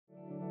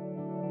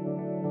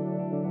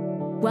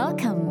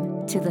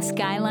Welcome to the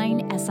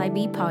Skyline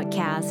SIB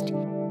podcast.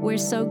 We're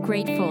so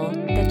grateful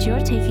that you're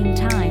taking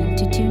time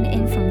to tune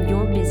in from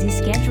your busy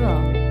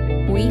schedule.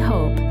 We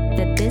hope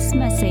that this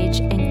message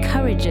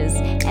encourages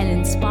and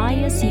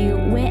inspires you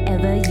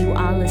wherever you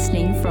are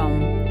listening from.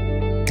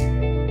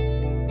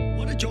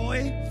 What a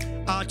joy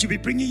to be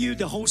bringing you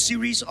the whole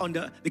series on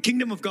the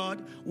Kingdom of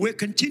God. We're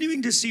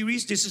continuing this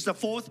series. This is the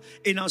fourth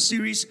in our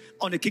series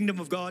on the Kingdom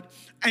of God.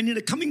 And in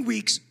the coming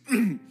weeks,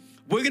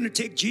 we're going to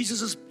take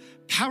Jesus'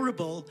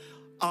 parables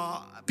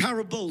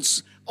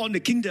on the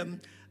kingdom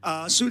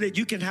so that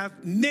you can have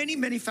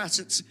many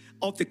facets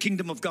of the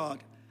kingdom of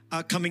God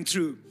coming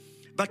through.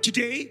 But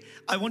today,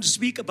 I want to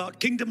speak about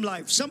kingdom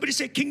life. Somebody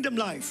say kingdom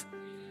life.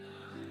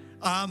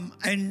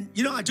 And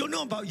you know, I don't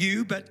know about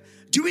you, but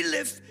do we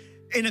live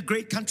in a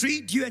great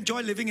country? Do you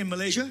enjoy living in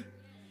Malaysia?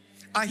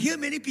 I hear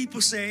many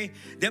people say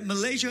that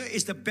Malaysia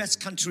is the best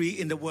country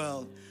in the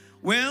world.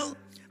 Well,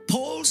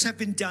 polls have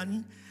been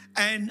done,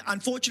 and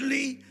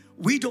unfortunately,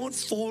 we don't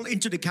fall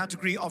into the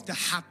category of the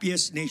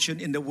happiest nation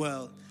in the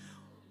world.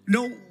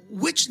 No,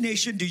 which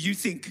nation do you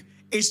think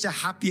is the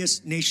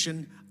happiest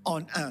nation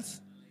on earth?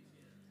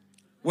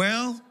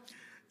 Well,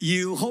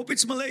 you hope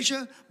it's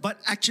Malaysia, but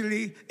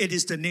actually it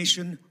is the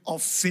nation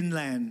of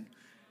Finland.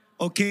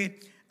 Okay?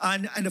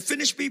 And the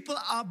Finnish people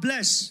are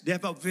blessed. They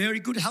have a very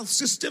good health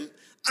system.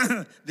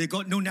 They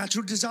got no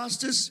natural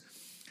disasters.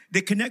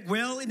 They connect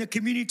well in the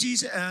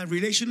communities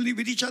relationally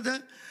with each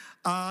other.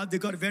 They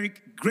got a very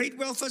great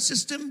welfare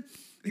system.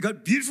 They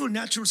got beautiful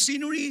natural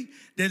scenery.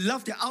 They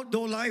love their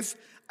outdoor life,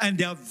 and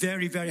they are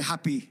very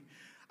happy.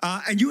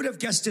 And you would have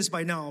guessed this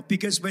by now,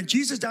 because when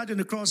Jesus died on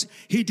the cross,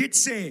 he did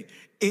say,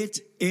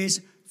 "It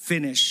is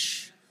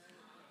finished."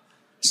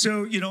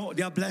 So, you know,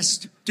 they are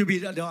blessed to be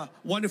the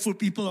wonderful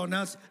people on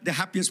earth, the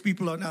happiest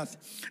people on earth.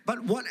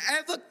 But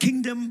whatever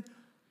kingdom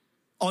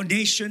or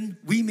nation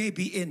we may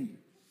be in,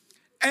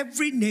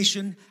 every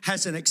nation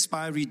has an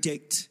expiry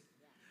date.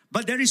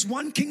 But there is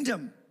one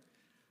kingdom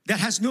that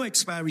has no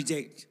expiry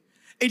date.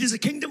 It is a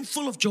kingdom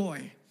full of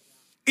joy.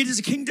 It is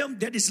a kingdom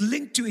that is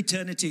linked to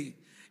eternity.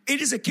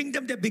 It is a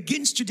kingdom that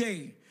begins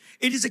today.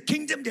 It is a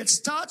kingdom that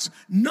starts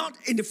not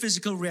in the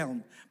physical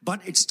realm, but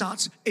it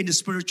starts in the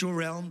spiritual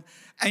realm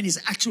and is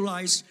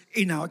actualized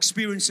in our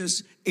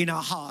experiences, in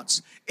our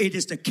hearts. It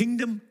is the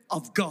kingdom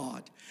of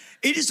God.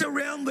 It is a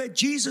realm where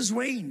Jesus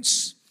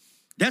reigns.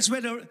 That's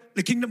where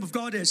the kingdom of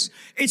God is.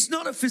 It's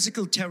not a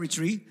physical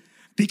territory.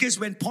 Because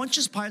when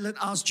Pontius Pilate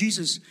asked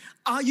Jesus,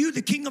 "Are you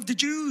the king of the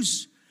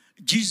Jews?"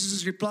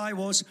 Jesus' reply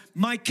was,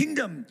 "My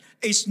kingdom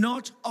is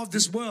not of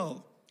this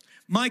world.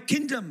 My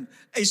kingdom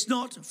is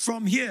not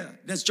from here."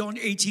 That's John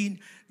 18,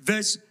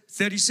 verse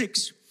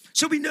 36.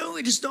 So we know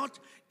it is not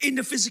in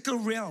the physical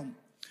realm.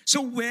 So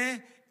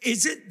where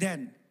is it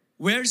then?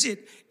 Where is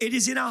it? It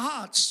is in our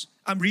hearts.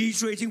 I'm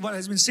reiterating what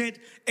has been said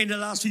in the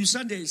last few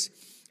Sundays.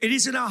 It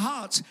is in our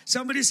hearts.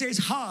 Somebody says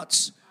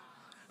hearts.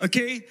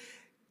 Okay?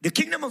 The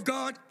kingdom of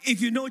God,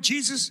 if you know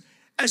Jesus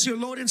as your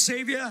Lord and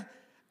Savior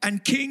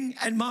and King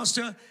and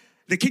Master,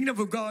 the kingdom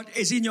of God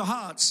is in your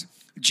hearts.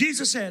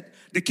 Jesus said,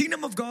 the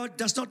kingdom of God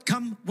does not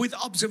come with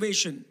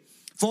observation,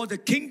 for the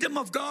kingdom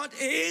of God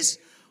is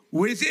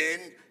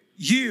within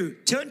you.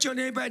 Turn to your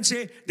neighbor and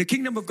say, the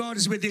kingdom of God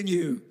is within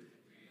you.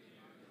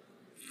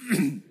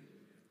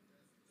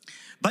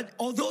 But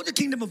although the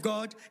kingdom of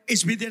God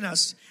is within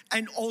us,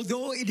 and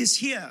although it is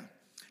here,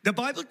 the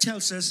Bible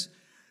tells us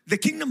the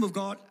kingdom of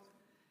God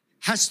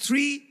has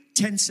three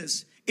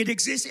tenses. It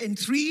exists in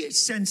three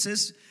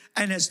senses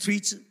and has three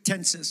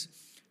tenses.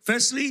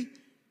 Firstly,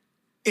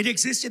 it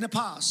exists in the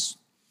past.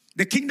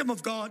 The kingdom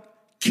of God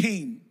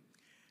came.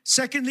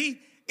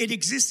 Secondly, it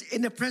exists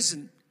in the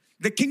present.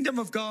 The kingdom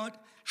of God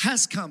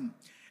has come.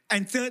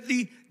 And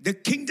thirdly, the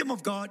kingdom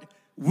of God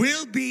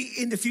will be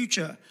in the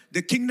future.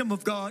 The kingdom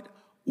of God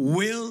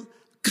will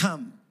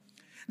come.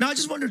 Now, I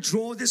just want to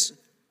draw this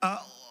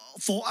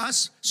for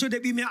us so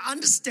that we may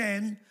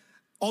understand.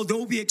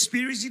 Although we are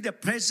experiencing the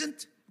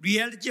present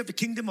reality of the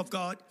kingdom of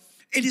God,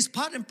 it is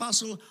part and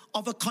parcel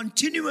of a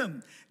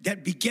continuum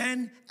that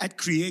began at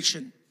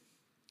creation.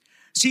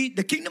 See,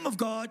 the kingdom of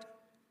God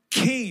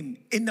came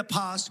in the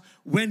past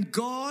when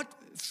God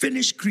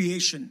finished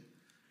creation.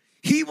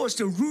 He was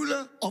the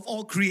ruler of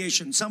all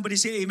creation. Somebody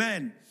say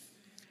amen.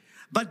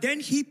 But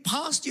then he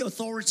passed the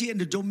authority and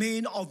the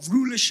domain of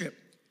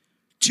rulership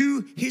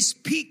to his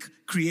peak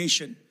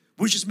creation,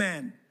 which is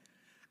man.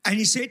 And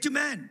he said to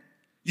man,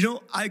 you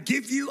know, I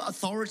give you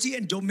authority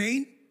and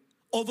domain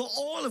over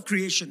all of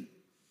creation.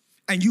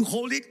 And you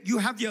hold it, you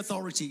have the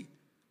authority.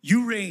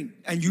 You reign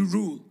and you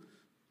rule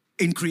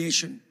in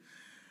creation.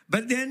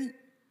 But then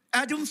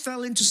Adam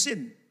fell into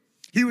sin.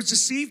 He was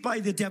deceived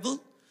by the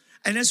devil.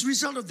 And as a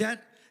result of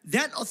that,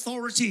 that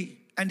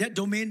authority and that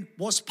domain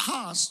was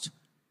passed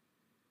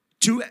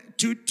to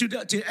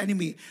the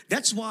enemy.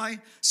 That's why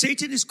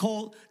Satan is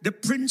called the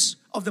prince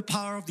of the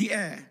power of the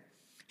air.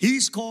 He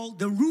is called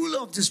the ruler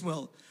of this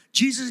world.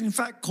 Jesus, in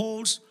fact,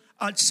 calls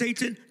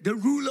Satan the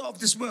ruler of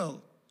this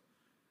world.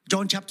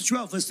 John chapter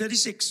 12, verse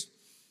 36.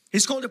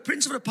 He's called the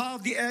prince of the power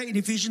of the air in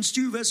Ephesians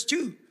 2, verse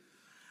 2.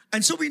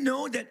 And so we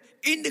know that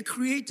in the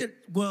created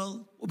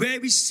world, where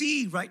we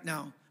see right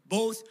now,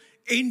 both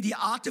in the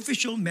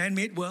artificial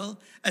man-made world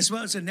as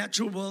well as the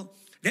natural world,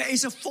 there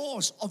is a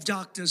force of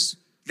darkness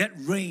that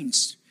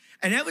reigns.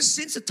 And ever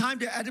since the time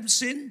that Adam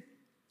sinned,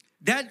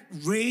 that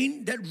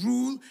reign, that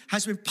rule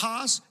has been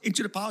passed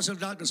into the powers of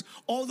darkness.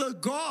 Although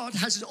God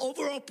has an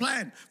overall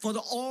plan for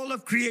all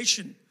of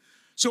creation.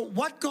 So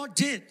what God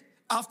did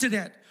after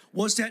that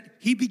was that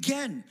he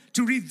began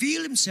to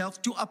reveal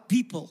himself to a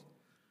people.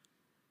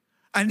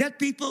 And that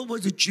people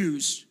was the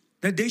Jews,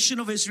 the nation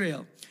of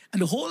Israel.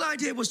 And the whole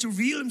idea was to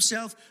reveal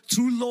himself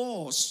through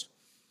laws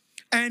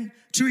and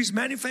through his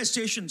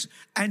manifestations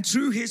and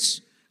through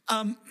his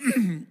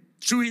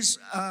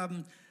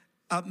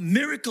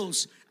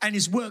miracles and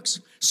his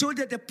works, so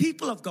that the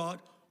people of God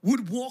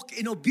would walk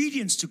in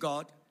obedience to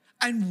God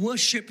and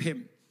worship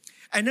him.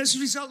 And as a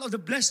result of the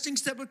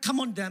blessings that would come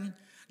on them,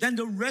 then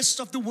the rest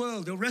of the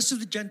world, the rest of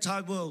the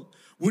Gentile world,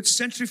 would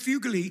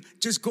centrifugally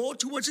just go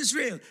towards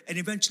Israel and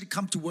eventually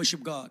come to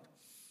worship God.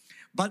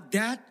 But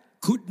that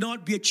could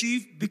not be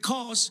achieved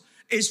because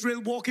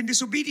Israel walked in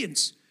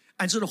disobedience.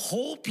 And so the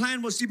whole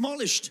plan was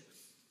demolished.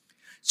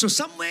 So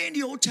somewhere in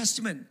the Old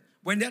Testament,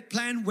 when that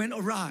plan went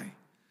awry,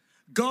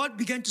 God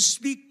began to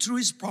speak through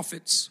his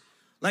prophets,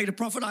 like the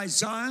prophet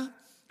Isaiah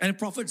and the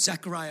prophet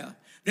Zechariah,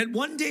 that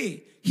one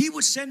day he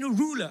would send a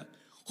ruler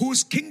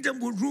whose kingdom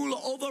would rule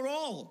over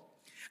all.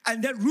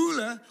 And that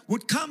ruler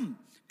would come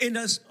in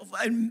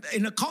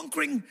a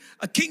conquering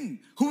a king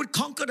who would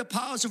conquer the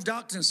powers of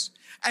darkness.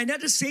 And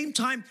at the same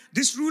time,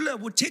 this ruler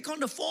would take on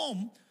the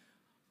form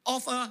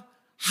of a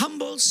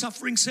humble,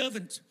 suffering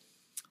servant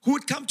who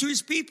would come to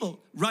his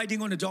people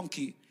riding on a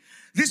donkey.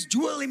 This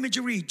dual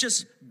imagery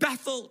just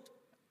baffled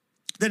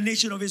the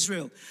nation of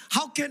Israel.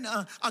 How can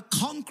a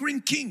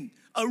conquering king,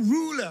 a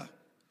ruler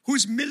who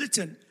is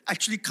militant,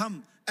 actually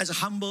come as a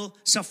humble,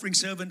 suffering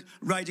servant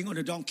riding on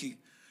a donkey?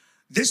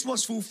 This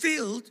was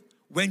fulfilled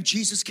when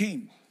Jesus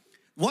came.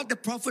 What the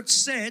prophet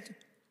said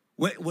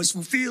was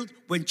fulfilled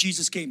when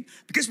Jesus came.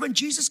 Because when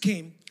Jesus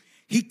came,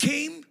 he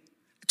came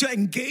to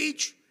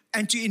engage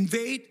and to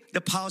invade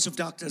the powers of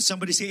darkness.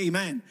 Somebody say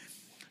amen.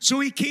 So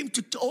he came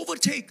to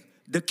overtake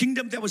the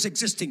kingdom that was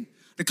existing,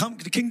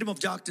 the kingdom of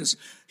darkness.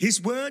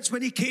 His words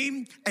when he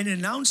came and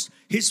announced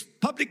his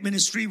public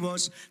ministry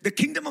was, the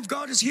kingdom of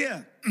God is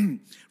here.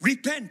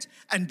 Repent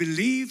and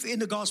believe in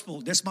the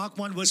gospel. That's Mark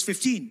 1 verse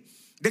 15.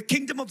 The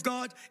kingdom of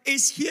God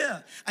is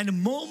here. And the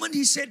moment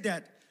he said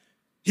that,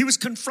 he was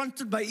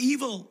confronted by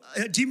evil,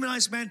 a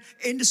demonized man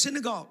in the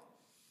synagogue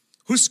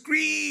who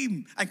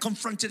screamed and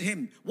confronted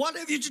him. What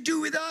have you to do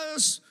with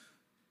us?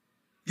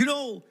 You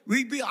know,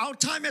 our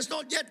time has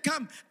not yet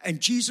come. And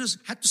Jesus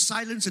had to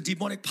silence the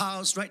demonic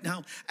powers right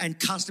now and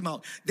cast them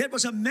out. That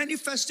was a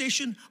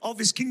manifestation of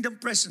his kingdom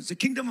presence. The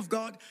kingdom of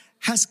God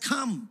has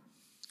come.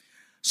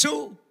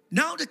 So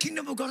now the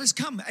kingdom of God has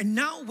come. And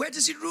now where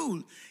does it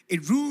rule?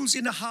 It rules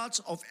in the hearts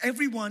of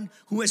everyone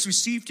who has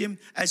received him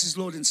as his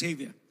Lord and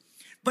Savior.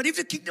 But if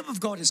the kingdom of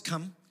God has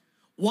come,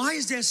 why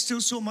is there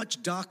still so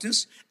much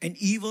darkness and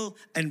evil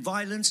and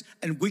violence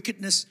and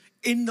wickedness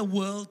in the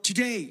world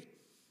today?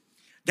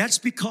 That's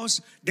because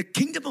the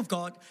kingdom of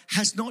God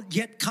has not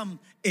yet come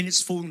in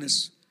its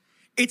fullness.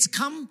 It's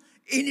come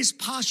in its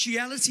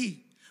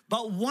partiality.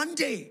 But one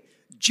day,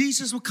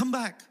 Jesus will come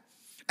back.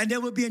 And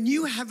there will be a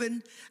new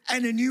heaven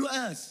and a new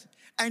earth.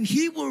 And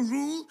he will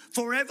rule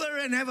forever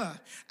and ever.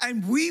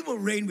 And we will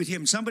reign with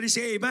him. Somebody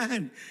say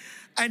amen.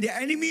 And the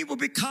enemy will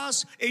be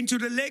cast into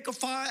the lake of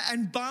fire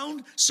and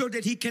bound so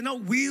that he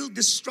cannot wield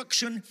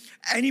destruction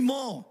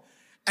anymore.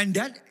 And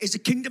that is the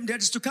kingdom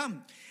that is to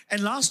come.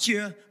 And last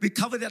year, we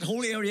covered that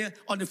whole area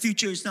on the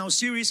Future Is Now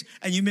series.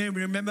 And you may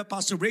remember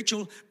Pastor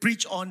Rachel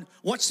preached on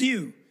what's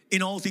new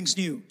in all things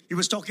new. He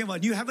was talking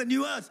about new heaven,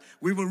 new earth.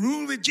 We will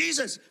rule with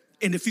Jesus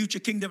in the future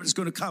kingdom that's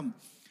going to come.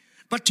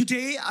 But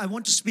today, I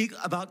want to speak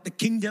about the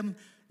kingdom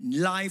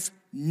life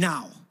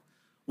now.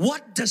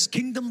 What does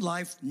kingdom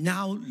life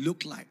now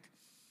look like?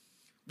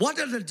 What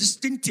are the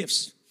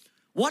distinctives?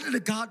 What are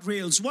the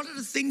guardrails? What are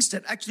the things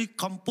that actually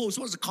compose?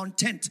 What is the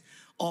content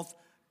of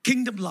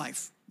kingdom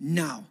life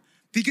now?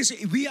 Because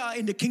we are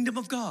in the kingdom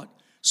of God.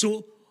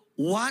 So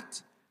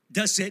what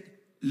does it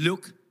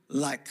look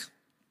like?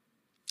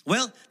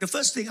 Well, the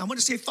first thing, I want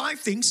to say 5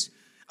 things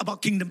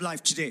about kingdom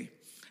life today.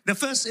 The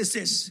first is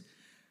this.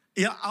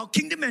 Our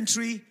kingdom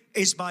entry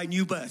is by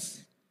new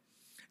birth.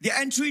 The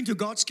entry into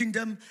God's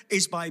kingdom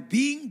is by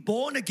being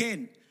born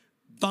again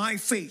by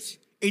faith.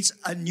 It's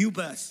a new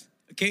birth,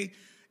 okay?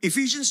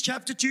 Ephesians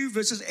chapter 2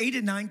 verses 8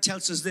 and 9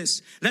 tells us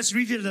this. Let's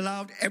read it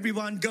aloud.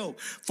 Everyone go.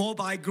 For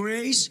by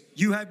grace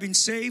you have been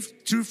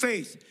saved through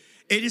faith.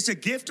 It is a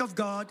gift of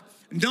God,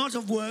 not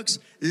of works,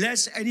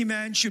 lest any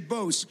man should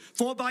boast.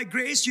 For by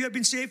grace you have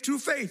been saved through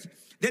faith.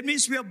 That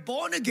means we are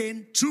born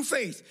again through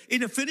faith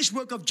in the finished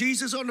work of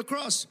Jesus on the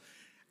cross.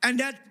 And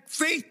that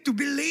faith to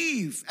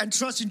believe and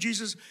trust in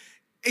Jesus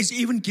is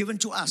even given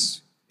to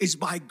us. It's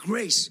by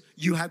grace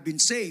you have been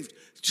saved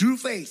through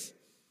faith,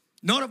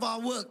 not of our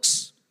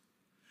works.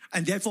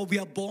 And therefore we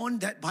are born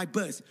that by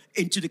birth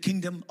into the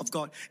kingdom of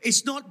God.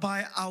 It's not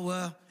by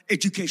our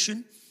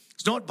education.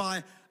 It's not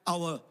by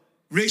our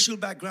racial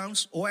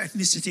backgrounds or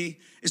ethnicity.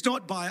 It's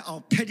not by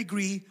our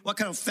pedigree, what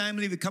kind of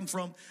family we come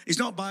from. It's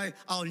not by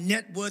our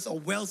net worth or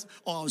wealth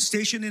or our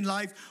station in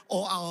life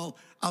or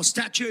our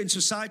stature in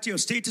society or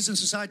status in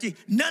society.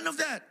 None of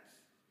that.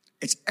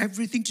 It's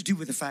everything to do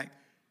with the fact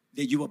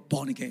that you were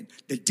born again.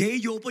 The day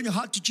you open your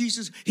heart to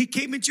Jesus, He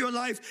came into your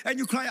life and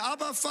you cry,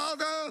 Abba,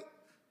 Father,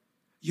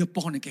 you're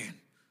born again.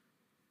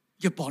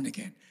 You're born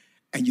again.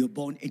 And you're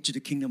born into the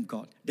kingdom of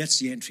God. That's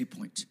the entry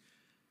point.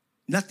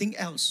 Nothing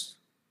else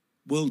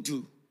will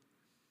do.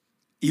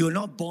 You're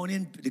not born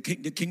in the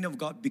kingdom of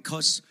God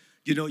because,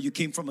 you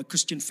came from a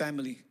Christian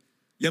family.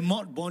 You're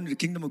not born in the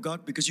kingdom of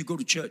God because you go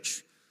to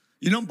church.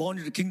 You're not born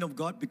in the kingdom of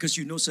God because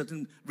you know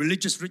certain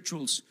religious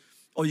rituals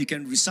or you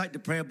can recite the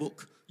prayer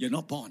book. You're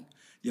not born.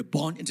 You're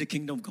born into the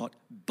kingdom of God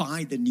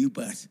by the new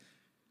birth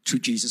through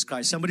Jesus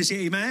Christ. Somebody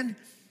say amen.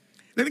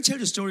 Let me tell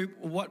you a story,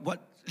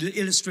 what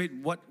illustrate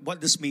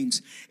what this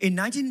means. In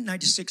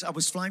 1996, I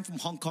was flying from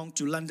Hong Kong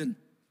to London.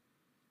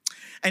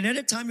 And at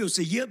that time, it was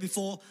a year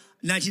before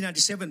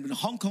 1997 when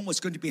Hong Kong was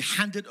going to be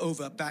handed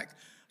over back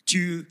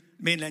to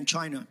mainland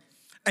China.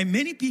 And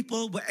many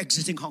people were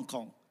exiting Hong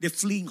Kong. They're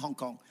fleeing Hong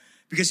Kong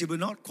because they were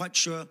not quite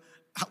sure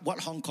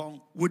what Hong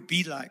Kong would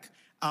be like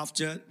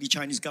after the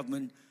Chinese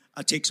government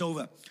takes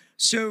over.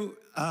 So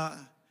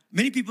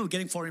many people were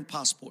getting foreign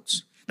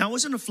passports. Now, I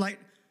was on a flight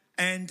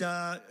and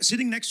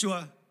sitting next to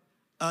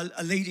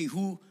a lady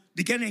who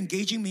began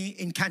engaging me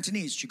in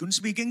Cantonese. She couldn't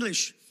speak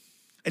English.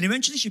 And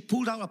eventually she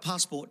pulled out a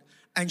passport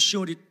and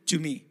showed it to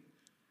me.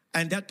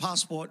 And that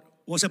passport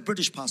was a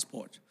British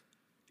passport.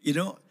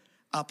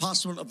 A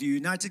passport of the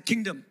United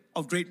Kingdom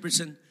of Great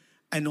Britain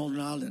and Northern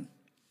Ireland.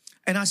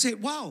 And I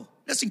said, wow,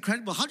 that's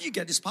incredible. How did you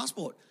get this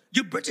passport?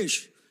 You're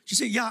British. She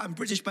said, yeah, I'm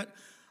British, but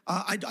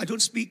I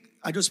don't speak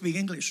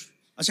English.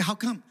 I said, how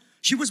come?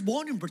 She was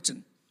born in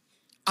Britain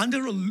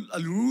under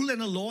a rule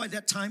and a law at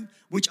that time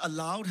which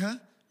allowed her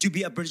to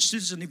be a British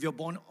citizen if you're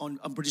born on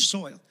British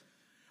soil.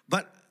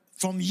 But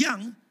from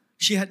young,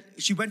 she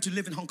went to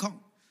live in Hong Kong.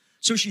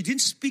 So she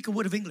didn't speak a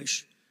word of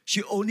English.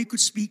 She only could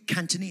speak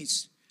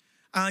Cantonese.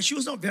 She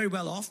was not very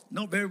well off,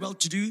 not very well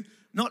to do,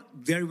 not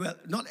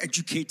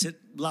educated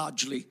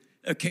largely,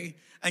 okay?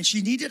 And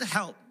she needed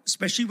help,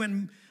 especially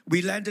when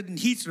we landed in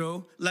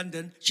Heathrow,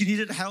 London. She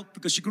needed help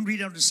because she couldn't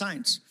read out the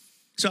signs.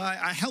 So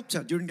I helped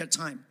her during that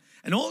time.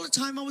 And all the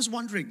time I was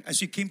wondering as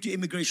she came to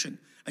immigration,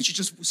 and she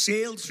just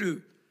sailed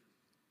through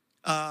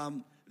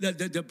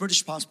the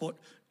British passport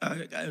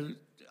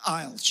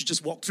aisle. She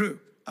just walked through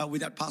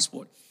with that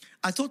passport.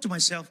 I thought to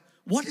myself,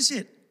 what is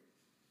it?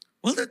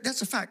 Well,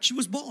 that's a fact. She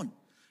was born.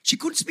 She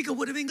couldn't speak a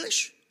word of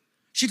English.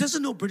 She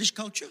doesn't know British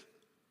culture.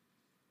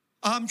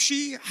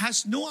 She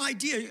has no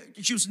idea.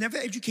 She was never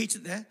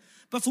educated there.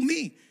 But for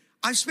me,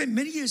 I've spent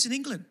many years in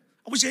England.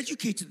 I was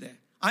educated there.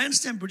 I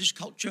understand British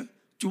culture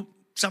to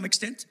some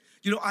extent.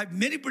 I have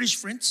many British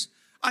friends.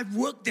 I've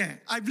worked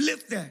there. I've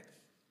lived there.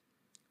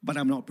 But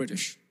I'm not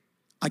British.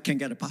 I can't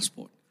get a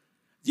passport.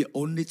 The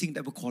only thing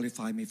that will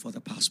qualify me for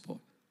the passport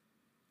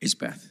is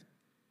birth.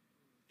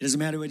 It doesn't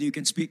matter whether you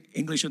can speak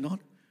English or not,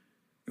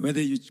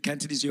 whether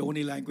Cantonese is your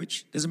only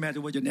language. It doesn't matter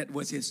what your net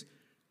worth is.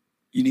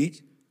 You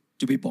need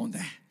to be born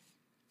there.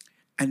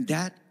 And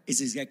that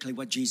is exactly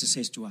what Jesus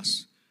says to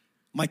us.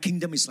 My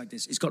kingdom is like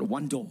this. It's got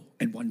one door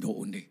and one door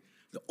only.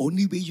 The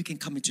only way you can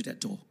come into that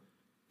door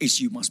is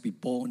you must be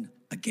born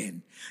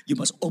again. You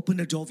must open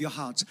the door of your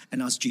hearts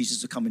and ask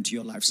Jesus to come into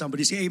your life.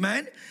 Somebody say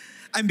amen.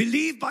 And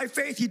believe by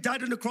faith He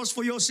died on the cross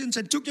for your sins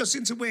and took your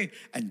sins away.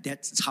 And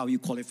that's how you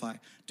qualify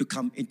to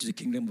come into the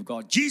kingdom of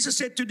God. Jesus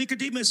said to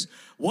Nicodemus,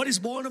 what is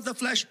born of the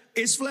flesh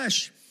is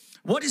flesh.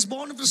 What is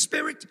born of the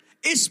spirit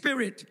is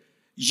spirit.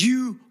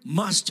 You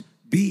must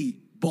be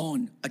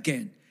born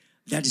again.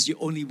 That is the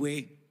only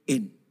way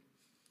in.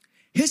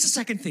 Here's the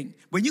second thing.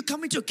 When you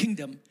come into a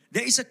kingdom,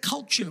 there is a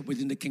culture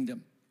within the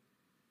kingdom.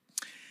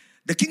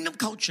 The kingdom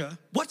culture,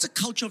 what's the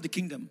culture of the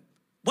kingdom?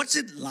 What's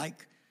it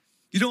like?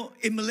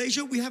 In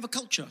Malaysia, we have a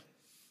culture.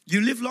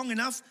 You live long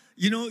enough,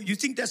 you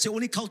think that's the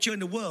only culture in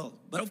the world.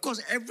 But of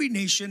course, every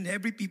nation,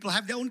 every people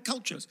have their own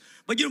cultures.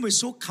 But we're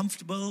so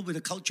comfortable with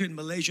the culture in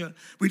Malaysia,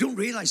 we don't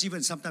realize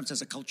even sometimes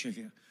there's a culture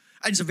here.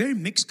 And it's a very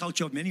mixed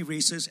culture of many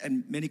races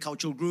and many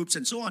cultural groups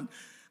and so on.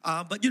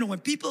 But when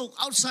people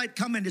outside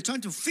come and they're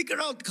trying to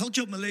figure out the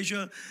culture of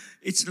Malaysia,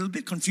 it's a little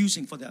bit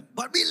confusing for them.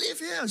 But we live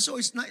here, so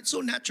it's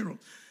so natural.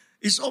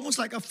 It's almost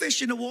like a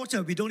fish in the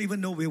water. We don't even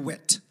know we're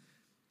wet.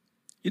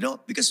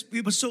 Because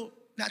we were so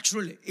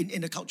naturally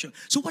in the culture.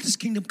 So what does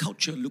kingdom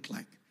culture look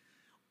like?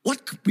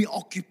 What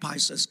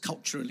preoccupies us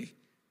culturally?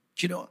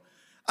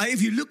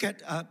 If you look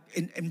at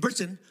in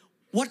Britain,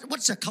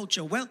 what's their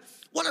culture? Well,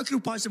 what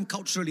occupies them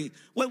culturally?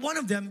 Well, one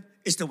of them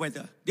is the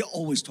weather. They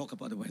always talk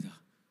about the weather.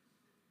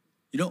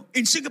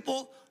 In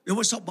Singapore, they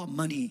always talk about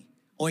money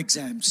or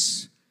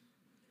exams.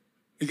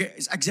 Okay,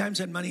 it's exams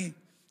and money.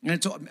 And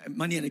talk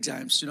money and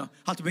exams,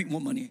 how to make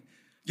more money.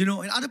 In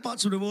other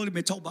parts of the world, they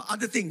may talk about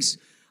other things.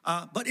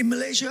 But in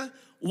Malaysia,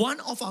 one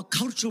of our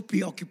cultural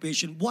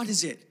preoccupation, what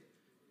is it?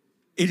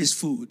 It is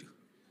food.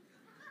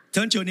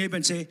 Turn to your neighbor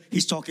and say,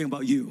 he's talking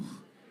about you.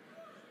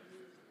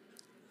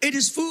 It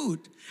is food.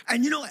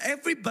 And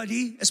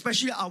everybody,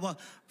 especially our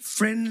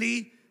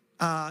friendly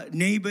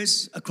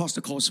neighbors across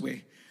the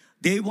causeway,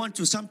 they want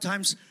to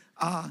sometimes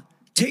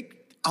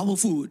take our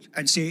food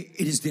and say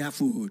it is their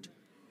food.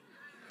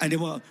 And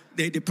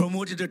they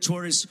promoted the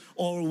tourists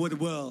all over the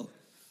world.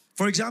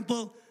 For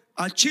example,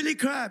 chili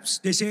crabs,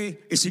 they say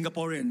is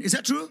Singaporean. Is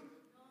that true?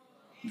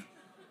 No.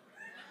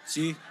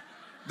 See?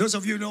 Those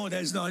of you know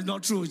that it's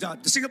not true. The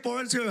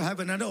Singaporeans here have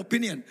another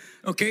opinion,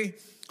 okay?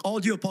 All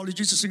due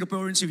apologies to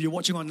Singaporeans if you're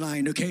watching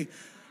online, okay?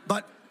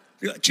 But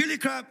chili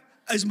crab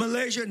is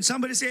Malaysian.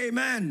 Somebody say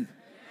amen.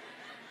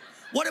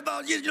 What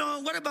about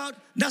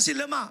nasi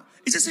lemak?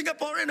 Is it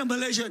Singaporean or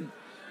Malaysian?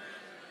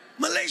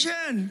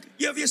 Malaysian.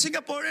 If you're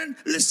Singaporean,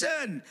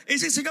 listen.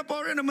 Is it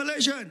Singaporean or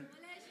Malaysian?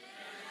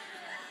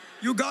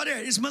 You got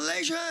it. It's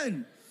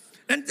Malaysian.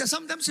 And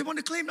sometimes they want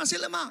to claim nasi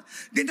lemak.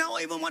 They now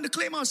even want to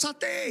claim our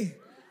satay.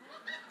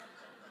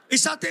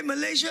 Is satay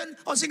Malaysian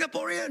or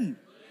Singaporean?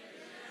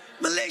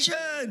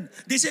 Malaysian.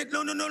 They said,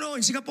 no.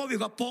 In Singapore, we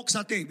got pork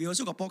satay. We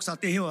also got pork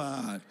satay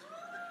here.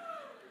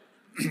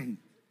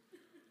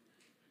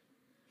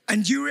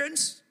 And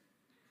durians?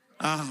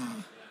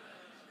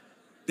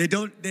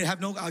 They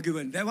have no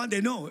argument. That one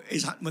they know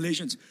is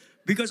Malaysians.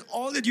 Because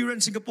all the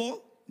durians in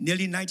Singapore,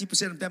 nearly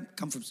 90% of them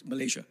come from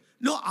Malaysia.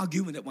 No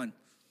argument, that one.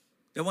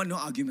 That one, no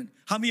argument.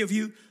 How many of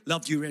you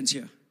love durians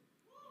here?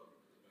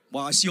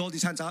 Well, I see all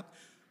these hands up.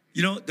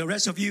 The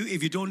rest of you,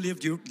 if you don't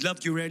love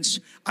durians,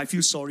 I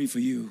feel sorry for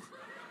you.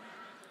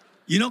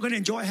 You're not going to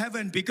enjoy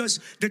heaven because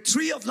the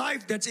tree of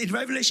life that's in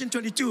Revelation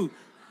 22,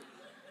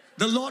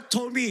 the Lord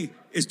told me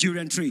is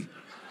durian tree.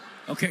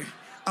 Okay,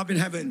 up in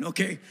heaven,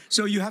 okay?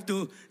 So you have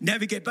to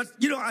navigate. But,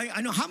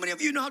 I know how many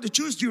of you know how to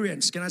choose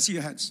durians? Can I see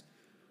your hands?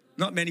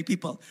 Not many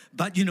people.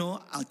 But,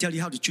 I'll tell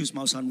you how to choose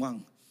Mao San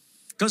Wang.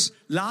 Because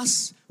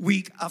last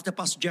week, after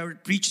Pastor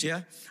Jared preached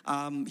here,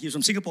 he was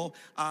from Singapore,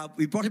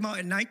 we brought him out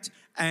at night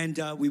and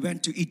we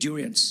went to eat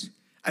durians.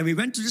 And we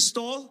went to this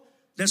stall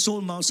that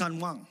sold Mao San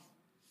Wang.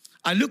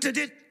 I looked at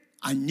it,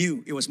 I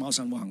knew it was Mao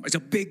San Wang. It's a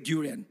big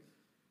durian.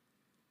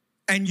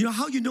 And you know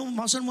how you know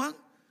Mao San Wang?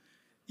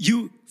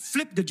 You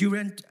flip the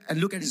durian and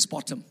look at its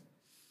bottom.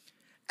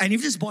 And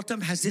if this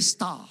bottom has this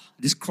star,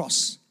 this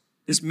cross,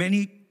 this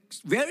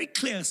very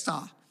clear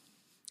star,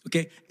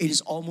 okay, it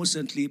is almost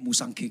certainly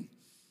Musang King.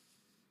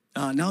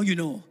 Now you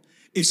know.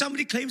 If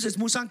somebody claims it's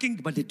Musang King,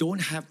 but they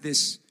don't have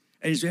this,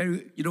 and it's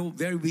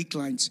very weak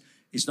lines,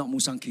 it's not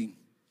Musang King.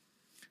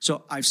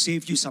 So I've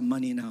saved you some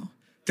money now.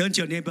 Turn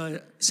to your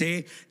neighbor,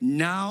 say,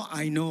 now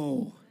I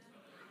know.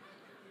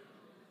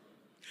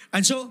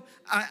 And so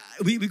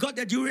we got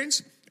that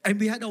durians, and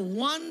we had a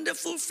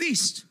wonderful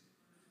feast.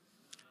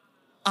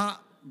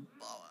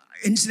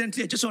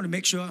 Incidentally, I just want to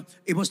make sure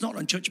it was not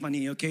on church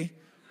money, okay?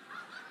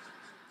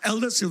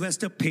 Elder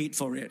Sylvester paid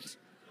for it.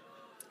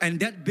 And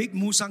that big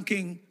Musang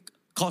King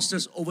cost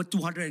us over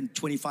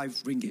 225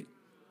 ringgit.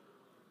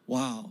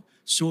 Wow.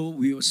 So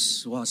it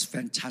was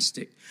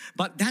fantastic.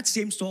 But that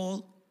same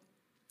stall,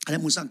 that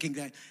Musang King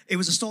there, it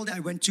was a stall that I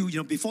went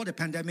to, before the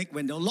pandemic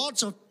when there were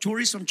lots of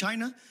tourists from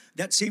China.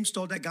 That same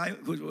stall, that guy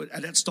who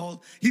at that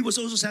stall, he was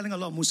also selling a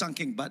lot of Musang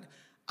King. But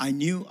I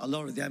knew a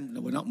lot of them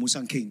were not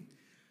Musang King.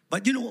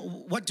 But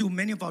what do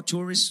many of our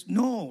tourists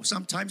know?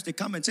 Sometimes they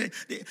come and say,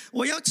 they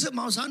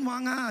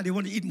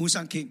want to eat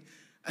Musang King.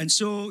 And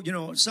so,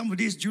 some of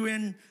these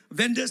durian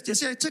vendors, they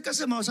say,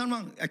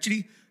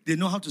 actually, they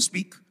know how to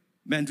speak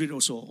Mandarin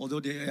also. Although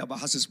they are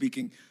Bahasa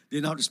speaking,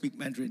 they know how to speak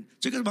Mandarin.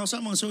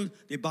 So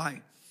they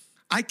buy.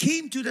 I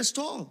came to the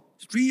stall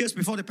 3 years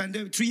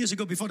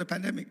ago before the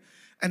pandemic.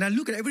 And I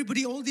look at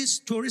everybody, all these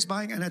tourists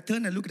buying, and I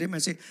turn and look at him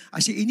and say,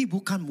 ini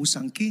bukan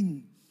Musang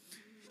King.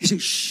 He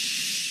said,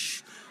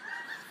 shh.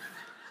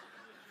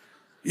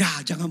 Ya,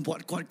 jangan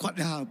buat kuat-kuat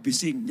dah,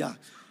 bising.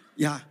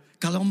 Ya.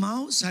 Kalau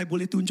mau, saya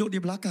boleh tunjuk di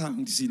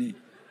belakang di sini.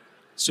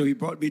 So he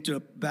brought me to the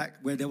back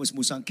where there was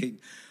Musang King.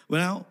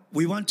 Well,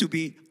 we want to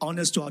be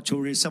honest to our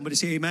tourists. Somebody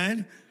say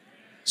amen.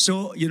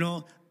 So,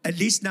 at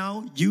least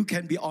now you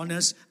can be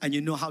honest and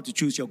you know how to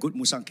choose your good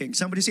Musang King.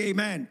 Somebody say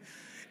amen.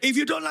 If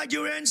you don't like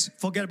durians,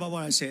 forget about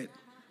what I said.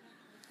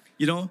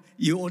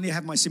 You only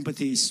have my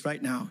sympathies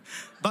right now.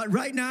 But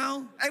right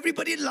now,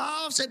 everybody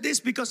laughs at this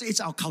because it's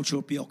our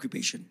cultural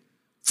preoccupation.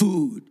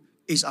 Food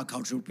is our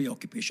cultural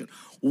preoccupation.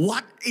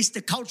 What is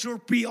the cultural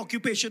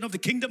preoccupation of the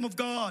kingdom of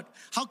God?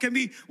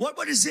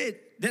 What is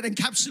it that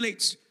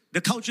encapsulates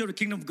the culture of the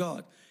kingdom of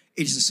God?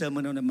 It is the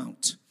Sermon on the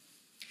Mount.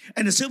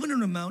 And the Sermon on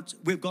the Mount,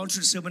 we've gone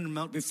through the Sermon on the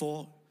Mount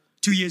before.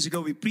 2 years ago,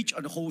 we preached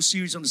on the whole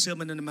series on the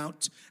Sermon on the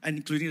Mount, and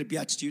including the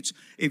Beatitudes.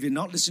 If you've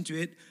not listened to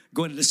it,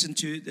 go and listen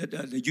to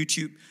the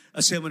YouTube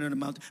Sermon on the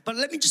Mount. But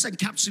let me just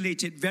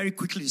encapsulate it very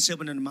quickly, the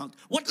Sermon on the Mount.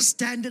 What the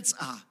standards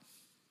are,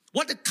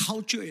 what the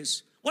culture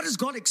is. What does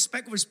God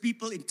expect of His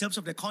people in terms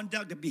of their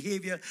conduct, their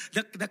behavior,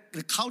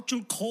 the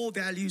cultural core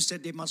values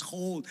that they must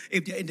hold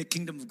if they're in the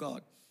kingdom of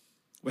God?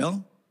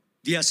 Well,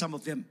 there are some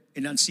of them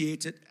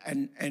enunciated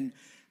and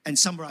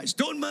summarized.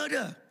 Don't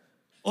murder.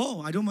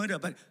 Oh, I don't murder.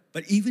 But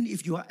even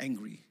if you are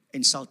angry,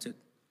 insulted,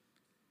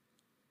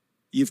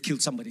 you've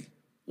killed somebody.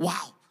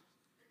 Wow.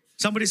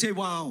 Somebody say,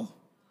 wow.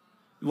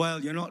 Well,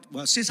 you're not.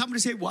 Well, somebody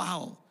say,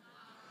 wow.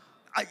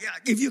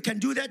 If you can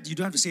do that, you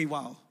don't have to say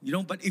wow.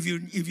 But if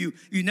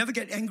you never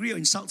get angry or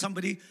insult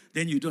somebody,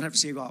 then you don't have to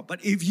say wow.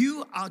 But if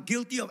you are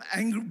guilty of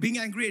being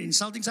angry and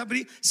insulting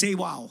somebody, say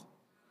wow.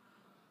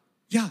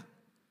 Yeah.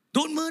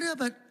 Don't murder,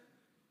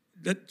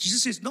 but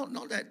Jesus says, not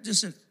that.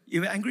 Just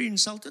you're angry and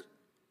insulted,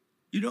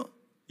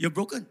 you're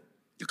broken.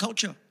 Your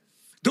culture.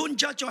 Don't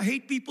judge or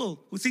hate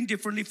people who think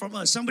differently from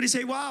us. Somebody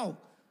say, wow.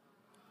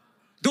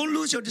 Don't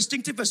lose your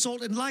distinctive as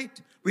salt and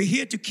light. We're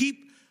here to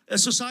keep a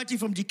society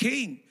from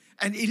decaying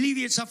and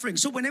alleviate suffering.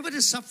 So whenever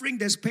there's suffering,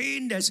 there's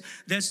pain,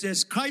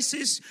 there's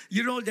crisis,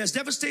 there's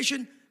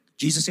devastation,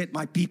 Jesus said,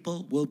 my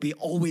people will be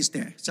always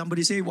there.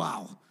 Somebody say,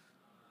 wow.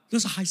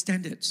 Those are high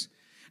standards.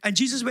 And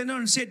Jesus went on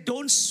and said,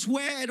 don't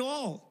swear at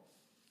all.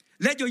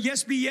 Let your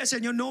yes be yes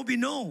and your no be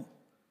no.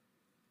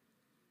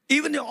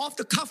 Even the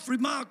off-the-cuff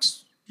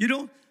remarks,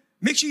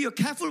 make sure you're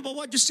careful about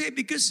what you say,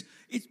 because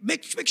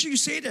make sure you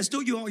say it as though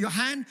your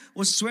hand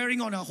was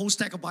swearing on a whole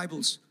stack of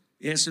Bibles.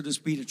 Yes, it is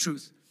be the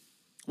truth.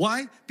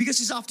 Why?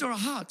 Because it's after our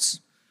hearts.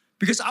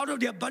 Because out of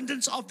the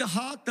abundance of the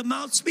heart, the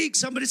mouth speaks.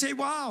 Somebody say,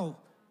 wow.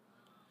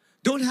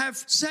 Don't have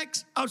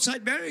sex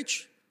outside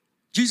marriage.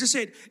 Jesus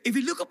said, if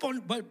you look upon,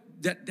 but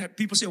that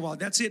people say, wow,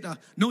 that's it.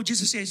 No,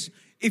 Jesus says,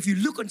 if you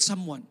look on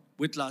someone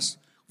with lust,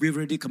 we've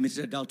already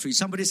committed adultery.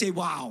 Somebody say,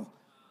 wow.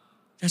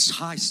 That's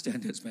high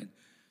standards, man.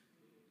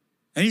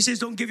 And he says,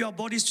 don't give your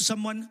bodies to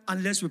someone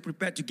unless we're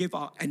prepared to give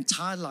our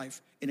entire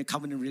life in a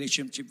covenant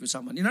relationship with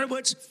someone. In other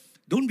words,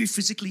 don't be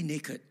physically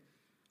naked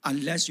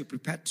unless you're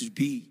prepared to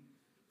be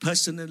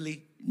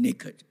personally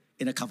naked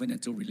in a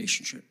covenantal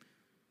relationship.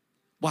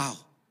 Wow,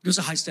 those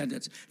are high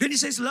standards. Then he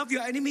says, love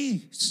your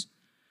enemies.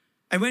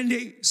 And when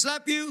they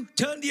slap you,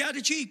 turn the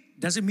other cheek.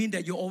 Doesn't mean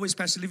that you're always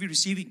passively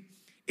receiving.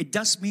 It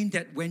does mean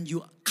that when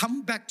you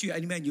come back to your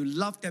enemy and you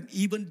love them,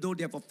 even though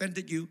they have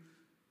offended you,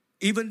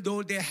 even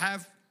though they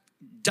have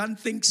done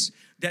things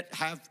that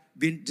have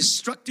been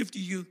destructive to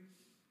you,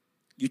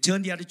 you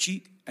turn the other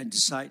cheek and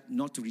decide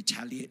not to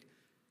retaliate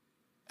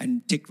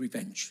and take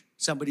revenge.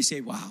 Somebody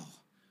say, wow.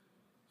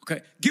 Okay,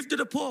 give to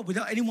the poor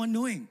without anyone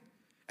knowing.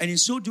 And in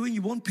so doing,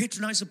 you won't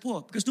patronize the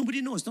poor because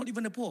nobody knows, not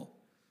even the poor.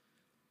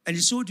 And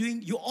in so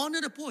doing, you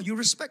honor the poor, you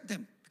respect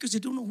them because they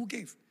don't know who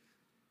gave.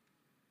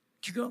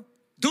 You go.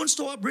 Don't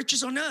store up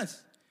riches on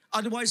earth.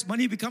 Otherwise,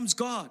 money becomes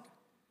God.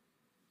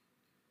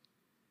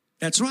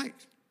 That's right.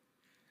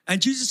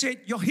 And Jesus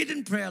said, your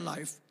hidden prayer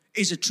life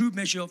is a true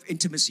measure of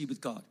intimacy with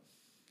God.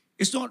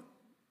 It's not,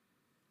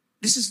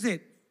 this is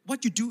it.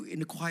 What you do in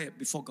the quiet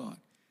before God,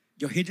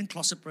 your hidden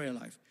closet prayer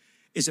life,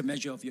 is a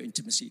measure of your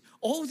intimacy.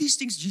 All these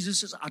things, Jesus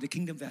says, are the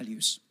kingdom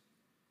values.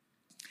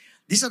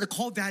 These are the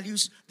core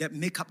values that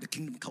make up the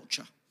kingdom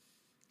culture.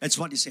 That's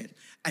what he said.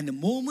 And the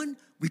moment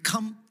we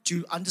come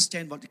to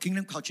understand what the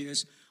kingdom culture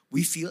is,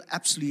 we feel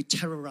absolutely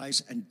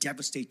terrorized and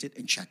devastated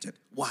and shattered.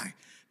 Why?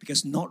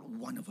 Because not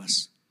one of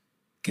us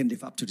can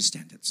live up to the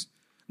standards.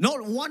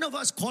 Not one of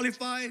us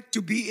qualify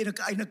to be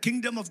in a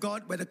kingdom of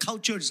God where the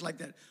culture is like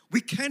that.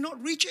 We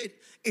cannot reach it.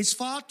 It's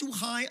far too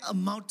high a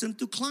mountain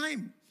to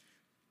climb.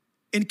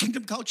 In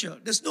kingdom culture,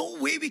 there's no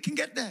way we can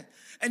get there.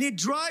 And it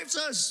drives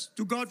us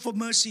to God for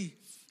mercy.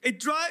 It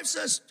drives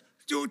us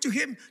to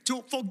Him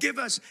to forgive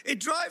us. It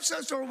drives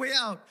us to our way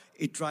out.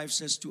 It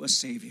drives us to a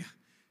Savior.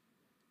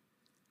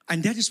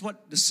 And that is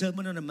what the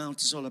Sermon on the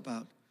Mount is all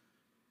about.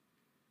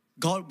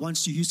 God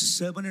wants to use the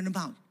Sermon on the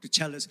Mount to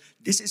tell us,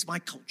 this is my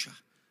culture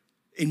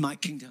in my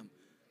kingdom,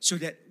 so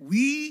that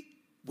we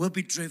will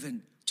be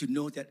driven to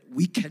know that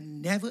we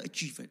can never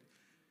achieve it.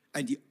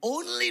 And the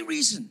only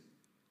reason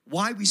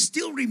why we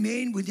still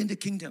remain within the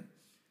kingdom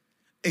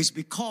is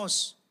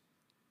because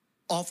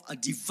of a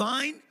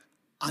divine,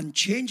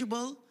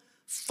 unchangeable,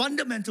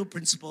 fundamental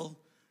principle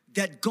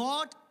that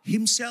God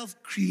Himself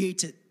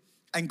created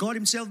and God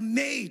Himself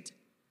made,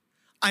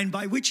 and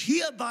by which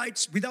He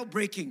abides without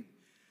breaking.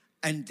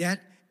 And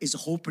that is the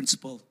whole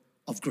principle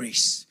of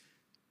grace.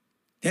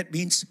 That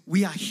means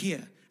we are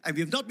here and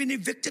we have not been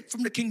evicted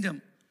from the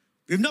kingdom.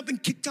 We have not been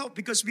kicked out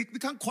because we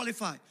can't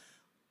qualify,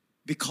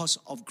 because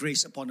of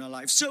grace upon our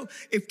lives. So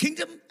if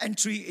kingdom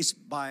entry is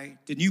by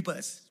the new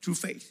birth through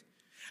faith,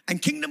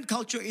 and kingdom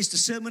culture is the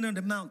Sermon on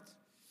the Mount,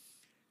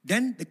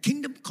 then the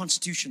kingdom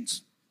constitution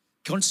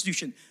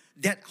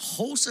that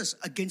holds us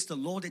against the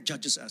law that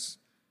judges us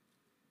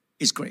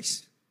is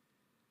grace.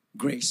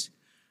 Grace.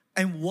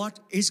 And what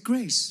is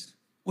grace?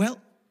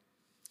 Well,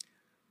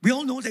 we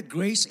all know that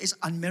grace is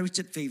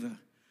unmerited favor.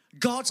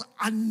 God's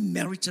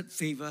unmerited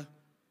favor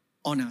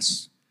on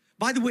us.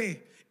 By the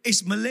way,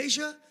 is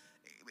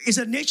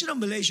a nation of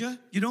Malaysia,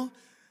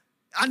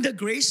 under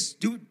grace?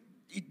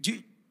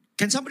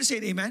 Can somebody say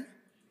amen?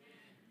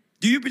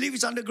 Do you believe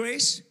it's under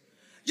grace?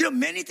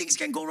 Many things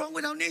can go wrong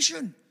with our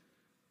nation.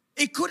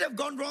 It could have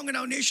gone wrong in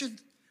our nation.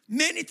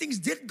 Many things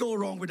did go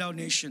wrong with our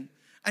nation.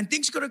 And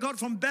things could have gone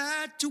from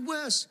bad to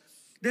worse.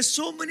 There's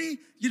so many,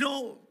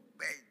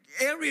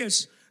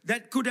 areas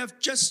that could have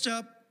just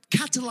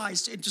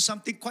catalyzed into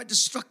something quite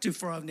destructive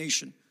for our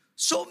nation.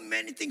 So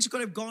many things could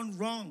have gone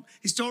wrong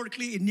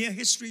historically, in near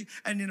history,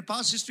 and in the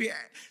past history.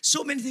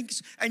 So many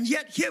things. And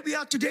yet, here we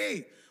are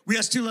today. We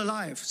are still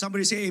alive.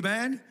 Somebody say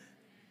amen.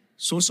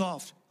 So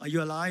soft. Are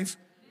you alive?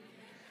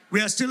 We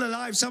are still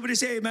alive. Somebody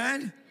say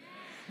amen.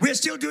 We are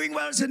still doing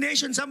well as a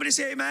nation. Somebody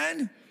say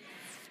amen.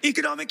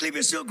 Economically,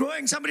 we're still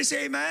growing. Somebody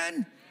say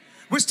amen.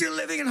 We're still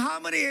living in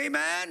harmony.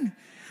 Amen.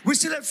 We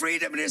still have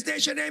freedom in this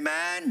nation.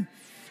 Amen.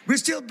 We're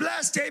still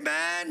blessed.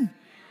 Amen.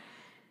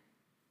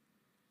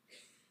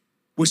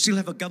 We still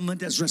have a government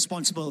that's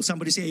responsible.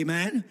 Somebody say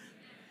amen.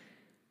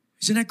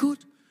 Isn't that good?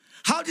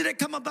 How did it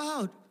come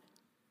about?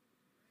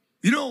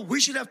 We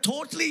should have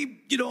totally,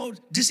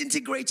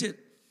 disintegrated.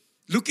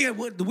 Looking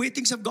at the way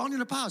things have gone in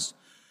the past.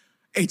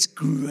 It's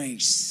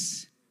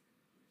grace.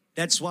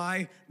 That's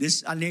why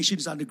our nation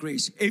is under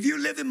grace. If you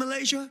live in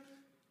Malaysia,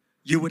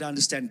 you would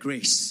understand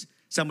grace.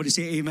 Somebody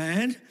say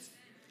amen.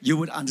 You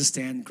would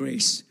understand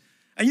grace.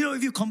 And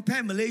if you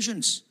compare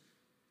Malaysians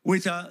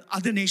with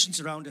other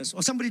nations around us,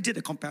 or somebody did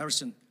a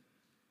comparison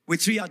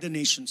with 3 other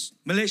nations.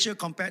 Malaysia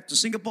compared to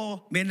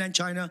Singapore, mainland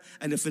China,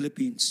 and the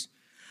Philippines.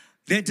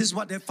 This is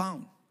what they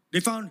found. They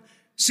found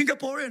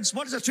Singaporeans,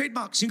 what is the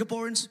trademark?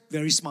 Singaporeans,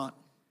 very smart.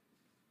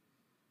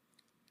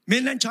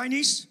 Mainland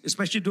Chinese,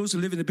 especially those who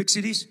live in the big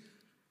cities,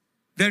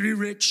 very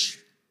rich.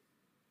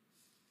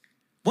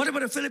 What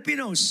about the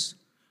Filipinos?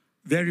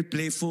 Very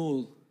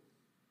playful.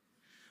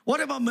 What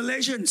about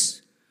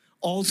Malaysians?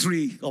 All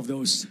 3 of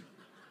those.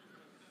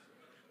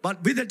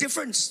 But with a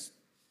difference.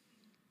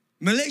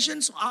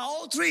 Malaysians are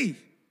all 3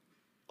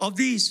 of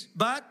these,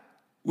 but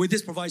with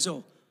this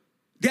proviso.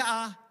 They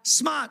are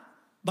smart,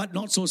 but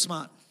not so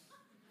smart.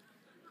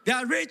 They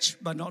are rich,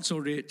 but not so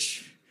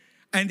rich.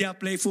 And they are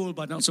playful,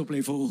 but not so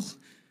playful.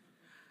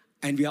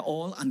 And we are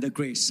all under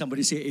grace.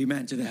 Somebody say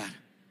amen to that.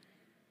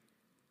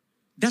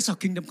 That's our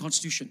kingdom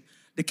constitution.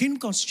 The kingdom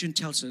constitution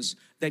tells us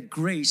that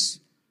grace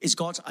is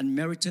God's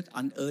unmerited,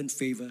 unearned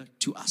favor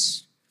to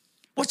us.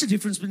 What's the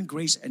difference between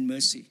grace and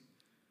mercy?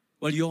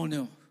 Well, you all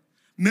know.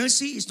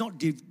 Mercy is not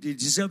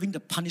deserving the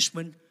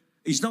punishment.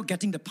 It's not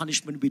getting the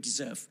punishment we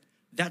deserve.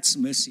 That's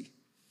mercy.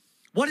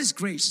 What is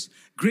grace?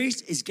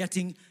 Grace is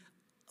getting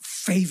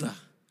favor,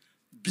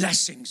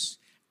 blessings,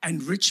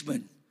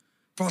 enrichment,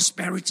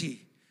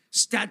 prosperity,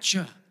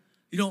 stature,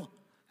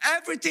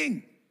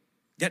 everything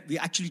that we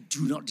actually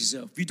do not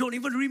deserve. We don't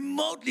even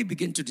remotely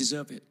begin to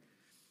deserve it.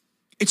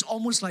 It's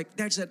almost like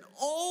there's an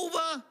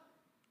over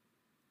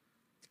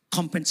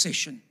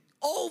compensation,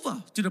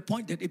 over to the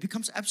point that it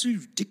becomes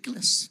absolutely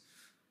ridiculous.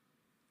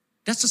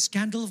 That's the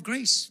scandal of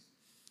grace.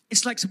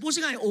 It's like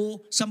supposing I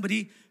owe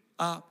somebody,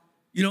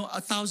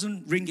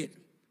 1,000 ringgit.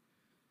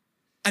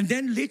 And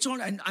then later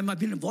on, and I've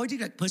been avoiding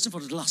that person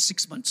for the last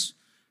 6 months.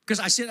 Because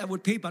I said I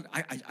would pay, but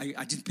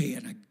I didn't pay,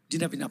 and I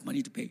didn't have enough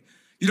money to pay.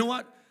 You know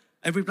what?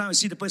 Every time I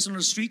see the person on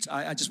the street,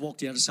 I just walk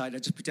the other side. I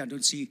just pretend I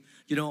don't see.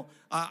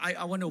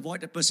 I want to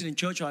avoid that person in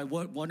church, or I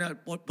want to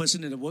avoid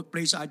person in the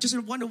workplace. I just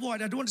want to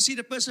avoid. I don't want to see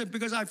the person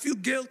because I feel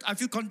guilt, I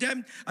feel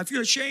condemned, I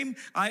feel ashamed.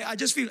 I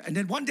just feel. And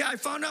then one day I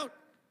found out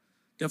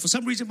that for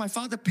some reason my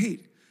father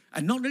paid.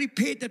 And not only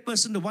paid that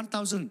person the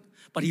 1,000,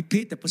 but he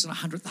paid that person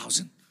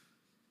 100,000.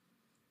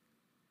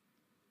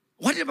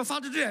 Why did my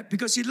father do that?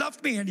 Because he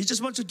loved me and he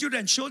just wants to do that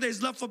and show that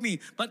his love for me.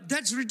 But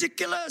that's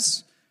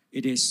ridiculous.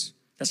 It is.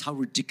 That's how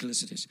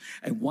ridiculous it is.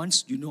 And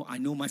once I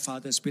know my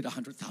father has paid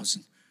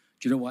 100,000. Do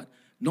you know what?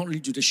 Not only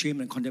do the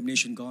shame and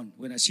condemnation gone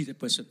when I see that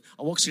person,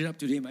 I walk straight up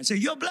to him and say,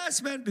 "You're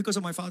blessed, man, because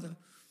of my father."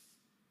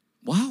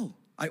 Wow,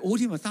 I owed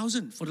him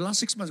 1,000 for the last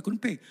 6 months. I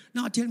couldn't pay.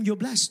 Now I tell him, "You're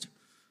blessed."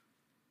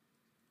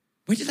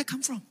 Where did that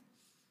come from?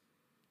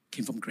 It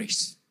came from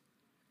grace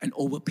and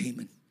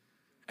overpayment.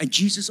 And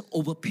Jesus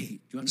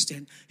overpaid. You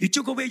understand? He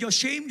took away your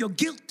shame, your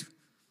guilt.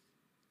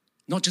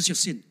 Not just your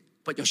sin,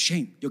 but your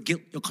shame, your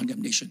guilt, your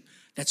condemnation.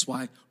 That's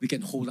why we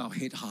can hold our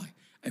head high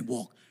and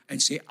walk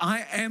and say,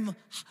 "I am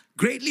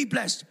greatly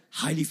blessed,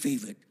 highly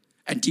favored,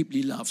 and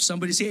deeply loved."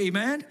 Somebody say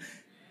amen.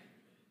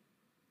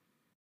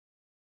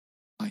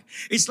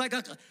 It's like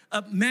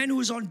a man who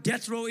is on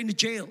death row in the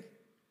jail.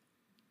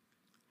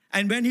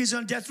 And when he's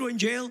on death row in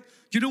jail,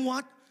 you know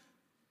what?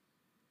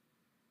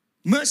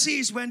 Mercy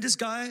is when this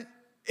guy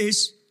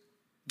is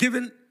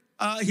given,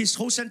 his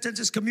whole sentence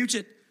is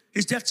commuted.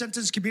 His death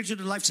sentence is commuted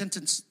to life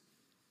sentence.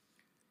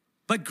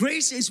 But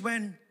grace is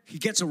when he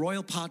gets a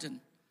royal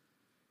pardon.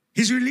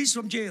 He's released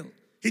from jail.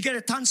 He gets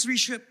a Tan Sri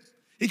ship.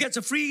 He gets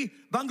a free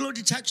bungalow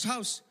detached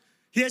house.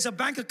 He has a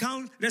bank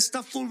account that's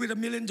stuffed full with $1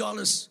 million.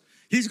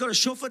 He's got a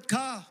chauffeured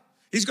car.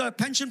 He's got a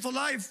pension for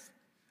life.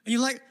 And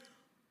you're like,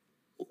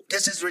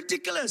 this is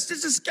ridiculous.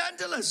 This is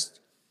scandalous.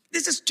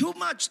 This is too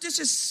much. This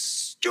is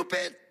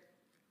stupid.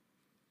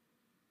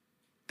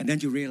 And then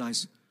you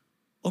realize,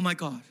 oh my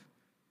God,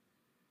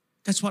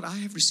 that's what I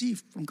have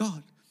received from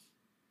God.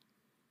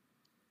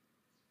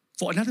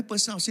 For another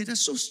person, I'll say,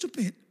 that's so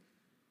stupid.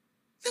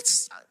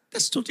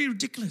 That's totally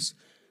ridiculous.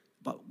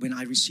 But when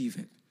I receive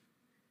it,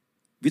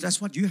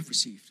 that's what you have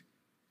received.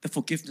 The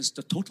forgiveness,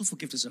 the total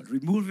forgiveness,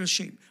 removal of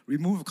shame,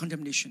 removal of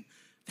condemnation.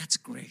 That's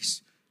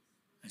grace.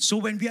 And so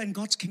when we are in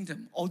God's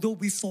kingdom, although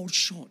we fall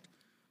short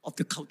of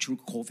the cultural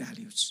core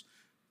values.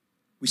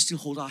 We still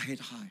hold our head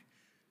high.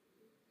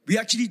 We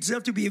actually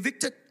deserve to be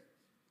evicted.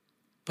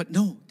 But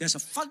no, there's a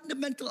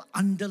fundamental,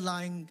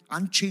 underlying,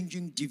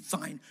 unchanging,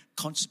 divine,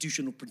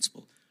 constitutional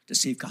principle that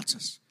safeguards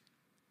us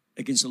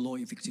against the law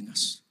evicting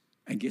us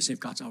and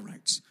safeguards our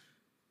rights.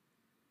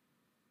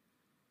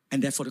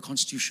 And therefore, the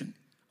constitution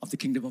of the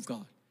kingdom of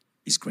God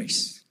is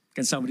grace.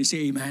 Can somebody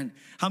say amen?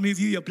 How many of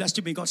you are blessed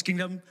to be in God's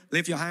kingdom?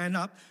 Lift your hand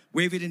up,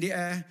 wave it in the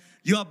air.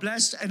 You are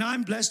blessed, and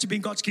I'm blessed to be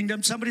in God's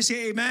kingdom. Somebody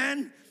say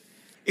amen.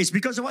 It's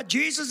because of what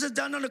Jesus has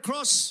done on the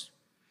cross.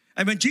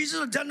 And when Jesus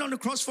has done on the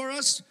cross for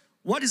us,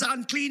 what is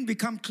unclean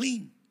become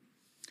clean.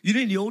 You know,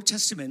 in the Old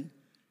Testament,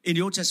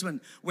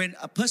 when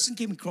a person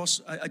came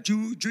across, a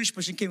Jewish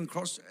person came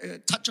across,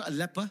 touched a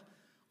leper,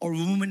 or a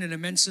woman in a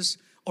menses,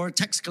 or a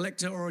tax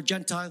collector, or a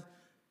Gentile,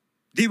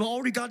 they were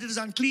all regarded as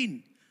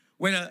unclean.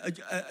 When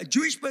a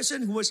Jewish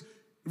person who was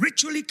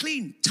ritually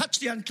clean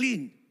touched the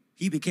unclean,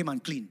 he became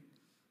unclean.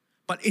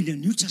 But in the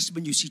New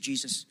Testament, you see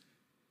Jesus.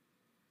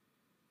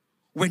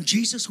 When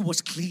Jesus, who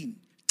was clean,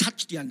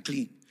 touched the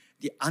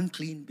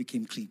unclean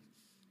became clean.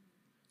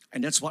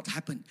 And that's what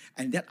happened.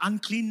 And that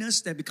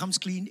uncleanness that becomes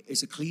clean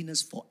is a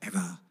cleanness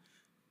forever.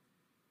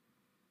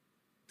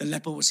 The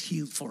leper was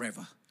healed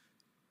forever.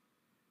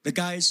 The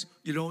guys,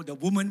 the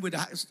woman with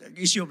the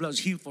issue of blood was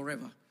healed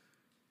forever.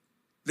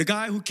 The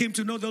guy who came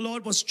to know the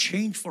Lord was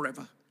changed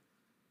forever.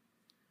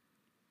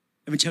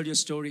 Let me tell you a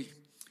story.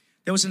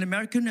 There was an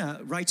American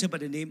writer by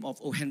the name of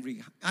O.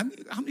 Henry. How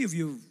many of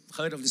you have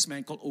heard of this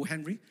man called O.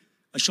 Henry?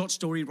 A short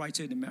story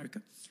writer in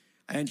America.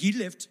 And he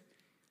lived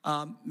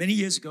many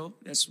years ago.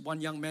 There's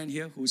one young man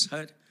here who's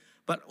heard.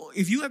 But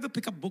if you ever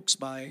pick up books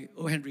by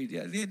O. Henry,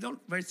 they're not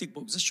very thick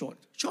books. They're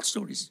short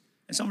stories.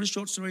 And some of the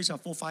short stories are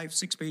 4, 5,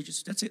 6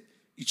 pages. That's it,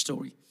 each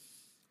story.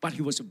 But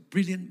he was a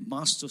brilliant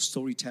master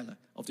storyteller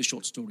of the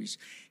short stories.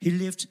 He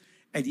lived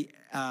at the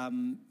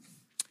end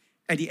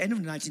of the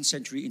 19th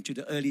century into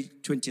the early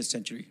 20th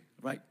century,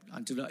 right,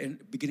 until the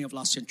beginning of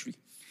last century.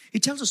 He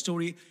tells a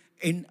story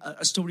in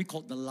a story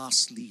called The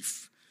Last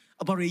Leaf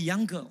about a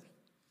young girl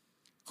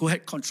who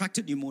had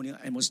contracted pneumonia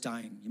and was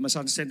dying. You must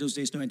understand those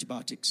days, no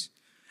antibiotics.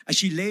 And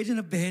she laid in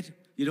a bed,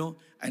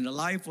 and her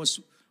life was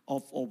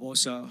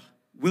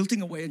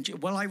wilting away, and her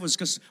life was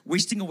just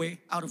wasting away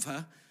out of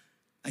her.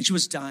 And she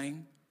was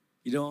dying,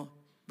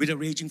 with a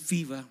raging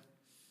fever.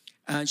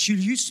 And she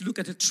used to look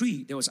at a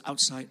tree that was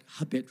outside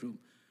her bedroom.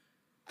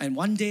 And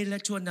one day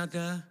led to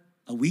another.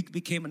 A week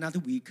became another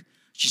week.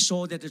 She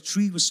saw that the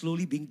tree was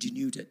slowly being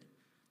denuded.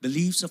 The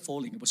leaves are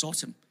falling. It was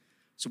autumn.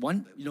 So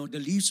the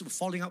leaves were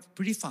falling out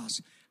pretty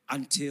fast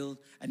and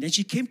then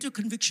she came to a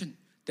conviction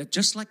that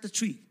just like the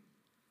tree,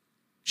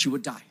 she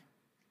would die.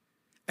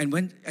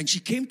 And she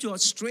came to a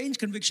strange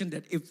conviction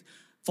that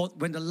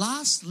when the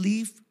last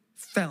leaf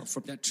fell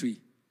from that tree,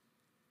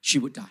 she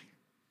would die.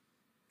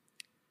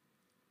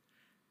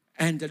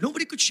 And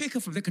nobody could shake her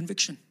from that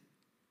conviction.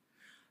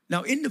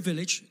 Now, in the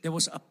village, there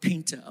was a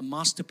painter, a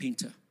master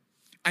painter.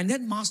 And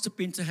that master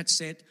painter had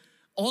said,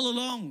 all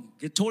along,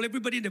 he told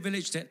everybody in the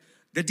village that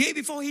the day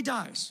before he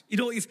dies,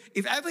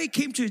 if ever he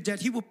came to his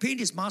death, he would paint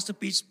his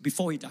masterpiece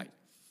before he died.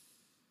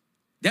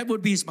 That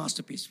would be his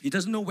masterpiece. He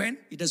doesn't know when,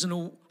 he doesn't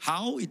know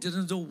how, he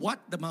doesn't know what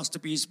the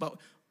masterpiece, but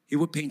he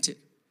would paint it.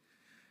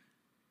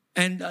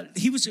 And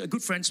he was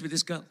good friends with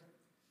this girl.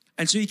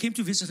 And so he came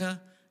to visit her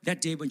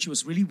that day when she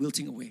was really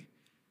wilting away.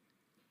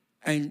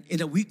 And in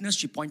her weakness,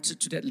 she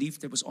pointed to that leaf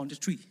that was on the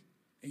tree.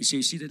 And you say,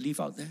 you see that leaf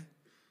out there?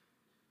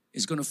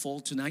 It's going to fall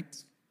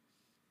tonight.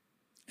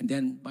 And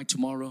then by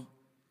tomorrow,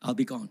 I'll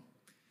be gone.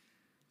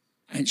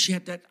 And she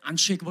had that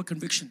unshakable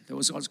conviction that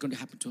was what's going to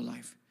happen to her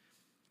life.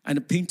 And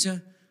the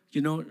painter,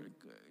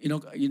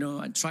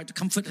 and tried to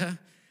comfort her.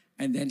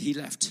 And then he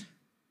left.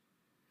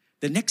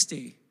 The next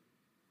day,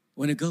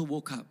 when a girl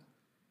woke up,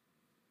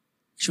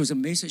 she was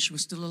amazed that she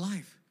was still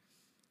alive.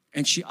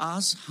 And she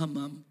asked her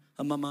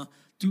mama,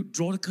 to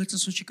draw the curtain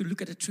so she could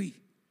look at the tree.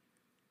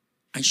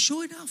 And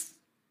sure enough,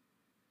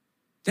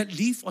 that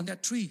leaf on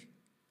that tree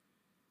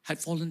had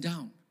fallen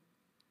down.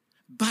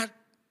 But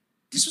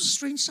this was a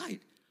strange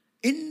sight.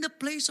 In the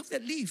place of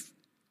that leaf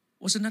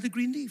was another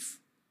green leaf.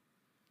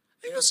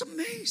 And I was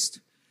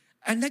amazed.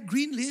 And that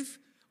green leaf,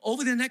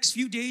 over the next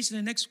few days, in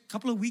the next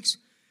couple of weeks,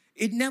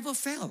 it never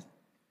fell.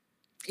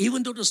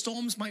 Even though the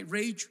storms might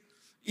rage,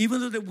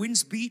 even though the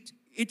winds beat,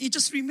 it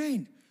just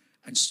remained.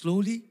 And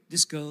slowly,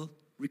 this girl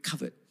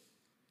recovered.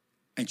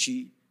 And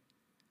she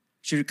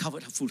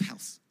recovered her full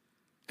health.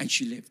 And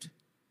she lived.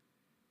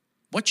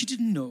 What she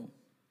didn't know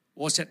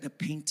was that the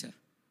painter,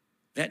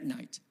 that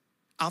night,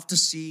 after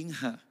seeing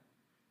her,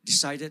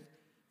 decided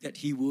that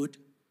he would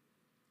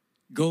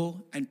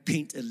go and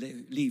paint a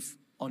leaf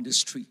on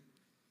this tree.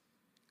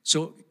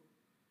 So,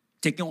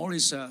 taking all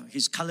his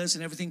colors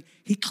and everything,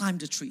 he climbed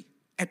the tree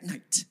at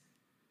night.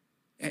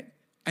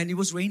 And it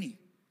was raining.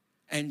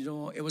 And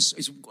it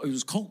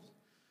was cold.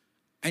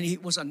 And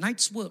it was a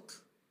night's work.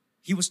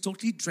 He was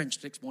totally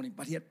drenched the next morning,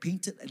 but he had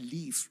painted a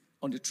leaf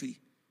on the tree.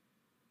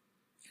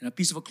 And a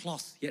piece of a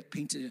cloth he had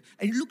painted it.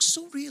 And it looked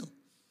so real.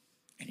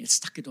 And he had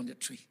stuck it on that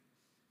tree.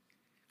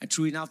 And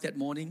true enough, that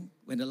morning,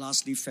 when the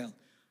last leaf fell,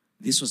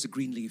 this was the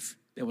green leaf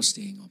that was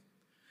staying on.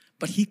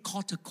 But he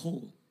caught a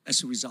cold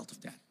as a result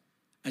of that,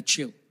 a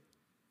chill.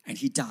 And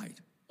he died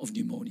of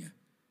pneumonia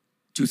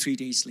 2-3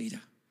 days later.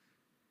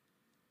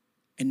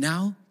 And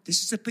now,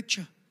 this is the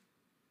picture.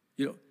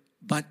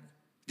 But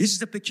this is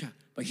the picture.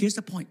 But here's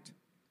the point.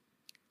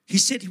 He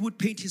said he would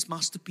paint his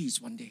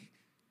masterpiece one day.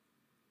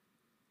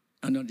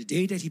 And on the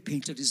day that he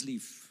painted his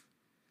leaf,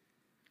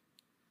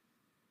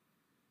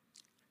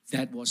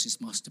 that was his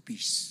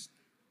masterpiece.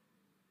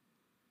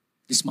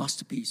 This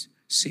masterpiece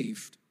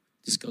saved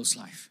this girl's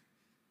life.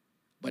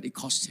 But it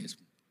cost him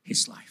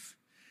his life.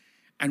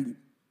 And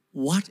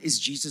what is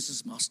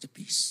Jesus'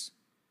 masterpiece?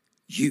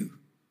 You,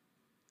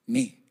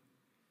 me.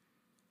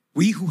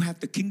 We who have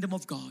the kingdom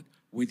of God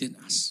within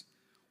us.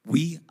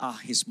 We are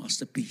his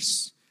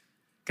masterpiece.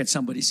 Can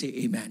somebody say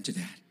amen to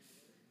that?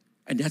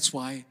 And that's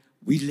why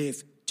we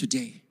live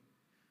today.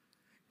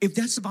 If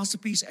that's the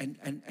masterpiece and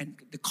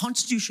the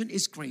constitution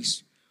is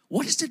grace,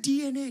 what is the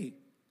DNA?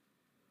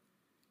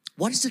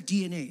 What is the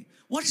DNA?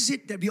 What is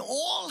it that we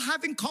all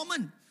have in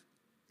common?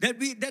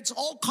 That's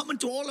all common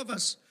to all of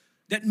us.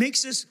 That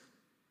makes us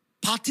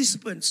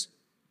participants,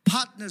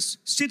 partners,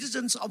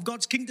 citizens of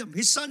God's kingdom,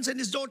 his sons and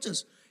his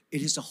daughters.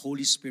 It is the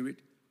Holy Spirit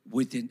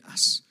within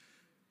us.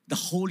 The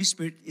Holy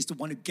Spirit is the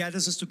one who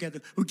gathers us together,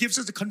 who gives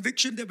us the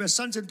conviction that we're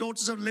sons and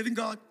daughters of the living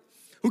God,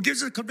 who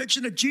gives us the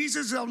conviction that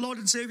Jesus is our Lord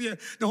and Savior.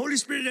 The Holy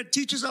Spirit that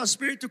teaches our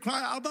spirit to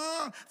cry,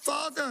 Abba,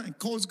 Father, and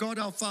calls God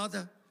our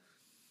Father.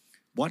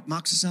 What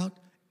marks us out?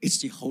 It's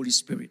the Holy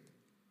Spirit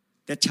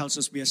that tells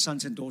us we are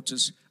sons and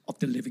daughters of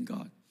the living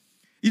God.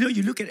 You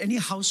look at any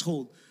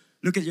household,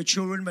 look at your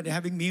children when they're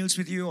having meals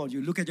with you, or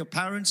you look at your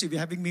parents if you're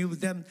having meal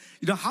with them.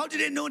 How do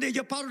they know that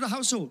you're part of the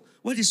household?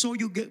 Well, they saw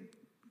you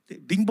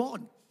being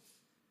born.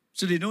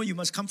 So they know you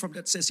must come from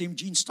that same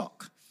gene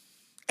stock.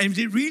 And if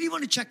they really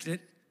want to check it,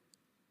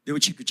 they will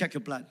check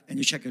your blood and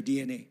you check your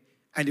DNA.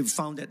 And they've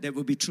found that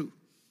will be true.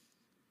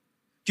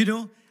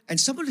 And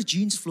some of the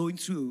genes flowing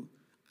through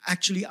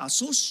actually are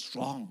so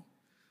strong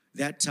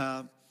that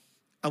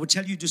I would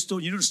tell you the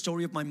story. The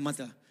story of my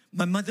mother.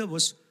 My mother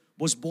was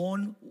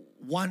born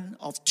one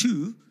of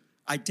two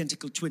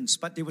identical twins,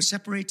 but they were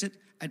separated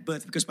at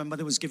birth because my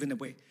mother was given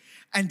away.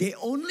 And they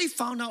only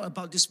found out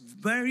about this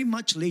very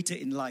much later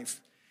in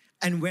life.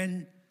 And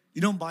when,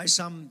 by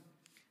some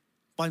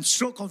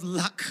stroke of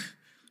luck,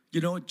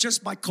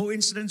 just by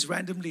coincidence,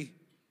 randomly,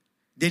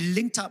 they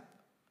linked up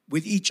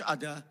with each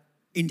other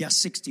in their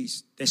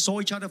 60s. They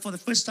saw each other for the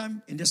first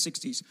time in their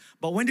 60s.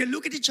 But when they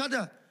look at each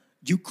other,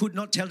 you could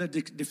not tell the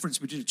difference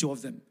between the two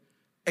of them.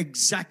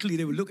 Exactly,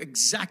 they would look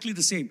exactly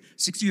the same,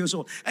 60 years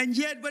old. And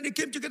yet, when they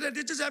came together,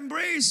 they just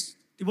embraced.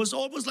 It was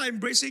almost like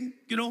embracing,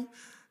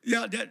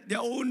 their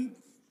own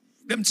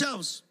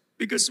themselves.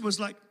 Because it was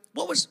like,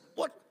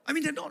 what? I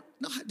mean, they don't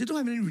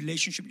have any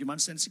relationship, you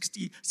understand,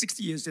 60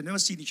 years. They never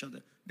seen each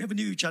other. Never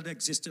knew each other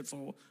existed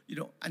for,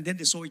 and then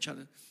they saw each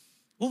other.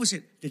 What was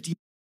it? The DNA.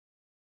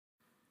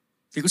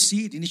 They could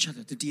see it in each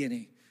other, the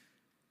DNA.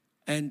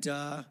 And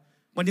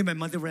one day my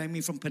mother rang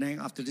me from Penang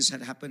after this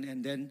had happened,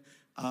 and then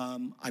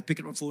I picked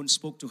up my phone,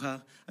 spoke to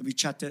her, and we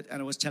chatted,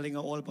 and I was telling her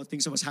all about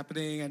things that was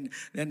happening, and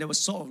then there was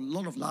sort of a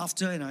lot of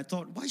laughter, and I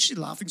thought, why is she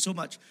laughing so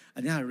much?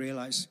 And then I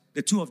realized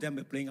the two of them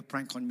were playing a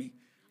prank on me.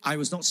 I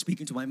was not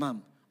speaking to my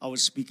mom. I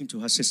was speaking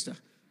to her sister.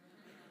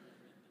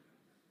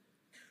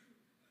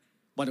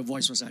 But the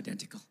voice was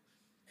identical.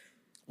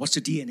 What's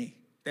the DNA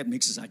that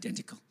makes us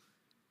identical?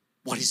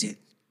 What is it?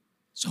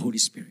 It's the Holy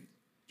Spirit,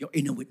 your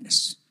inner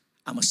witness.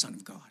 I'm a son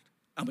of God.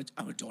 I'm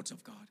a daughter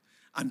of God.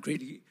 I'm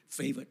greatly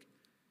favored,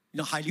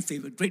 highly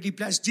favored, greatly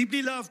blessed,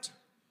 deeply loved.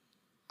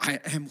 I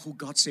am who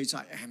God says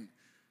I am.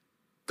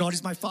 God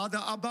is my Father,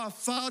 Abba,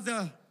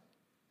 Father.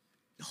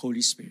 The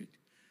Holy Spirit.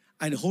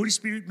 And the Holy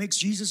Spirit makes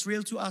Jesus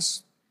real to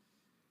us.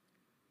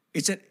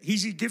 It's that He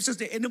gives us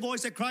the inner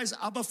voice that cries,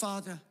 Abba,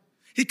 Father.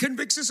 He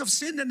convicts us of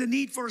sin and the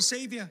need for a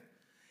Savior.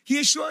 He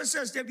assures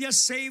us that we are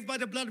saved by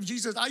the blood of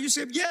Jesus. Are you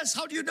saved? Yes.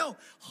 How do you know?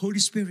 Holy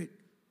Spirit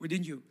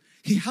within you.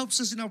 He helps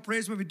us in our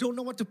prayers when we don't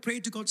know what to pray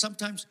to God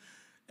sometimes.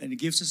 And He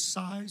gives us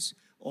sighs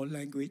or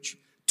language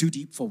too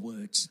deep for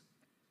words.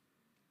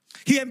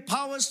 He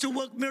empowers to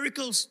work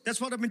miracles.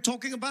 That's what I've been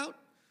talking about.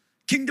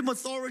 Kingdom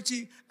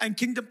authority and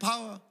kingdom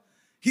power.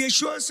 He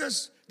assures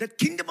us that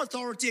kingdom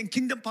authority and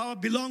kingdom power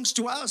belongs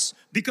to us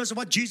because of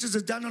what Jesus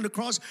has done on the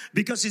cross,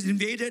 because He's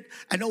invaded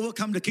and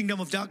overcome the kingdom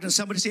of darkness.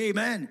 Somebody say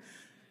amen.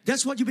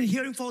 That's what you've been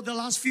hearing for the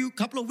last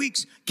couple of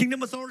weeks.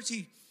 Kingdom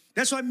authority.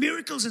 That's why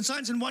miracles and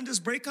signs and wonders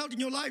break out in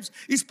your lives.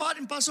 It's part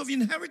and parcel of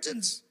your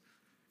inheritance.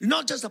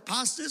 Not just the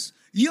pastor's,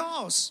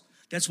 yours.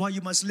 That's why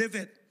you must live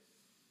it.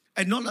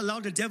 And not allow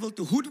the devil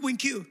to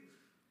hoodwink you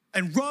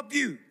and rob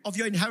you of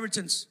your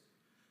inheritance.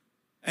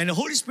 And the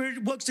Holy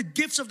Spirit works the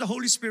gifts of the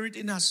Holy Spirit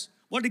in us.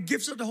 What are the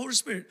gifts of the Holy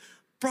Spirit?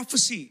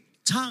 Prophecy,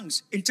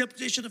 tongues,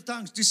 interpretation of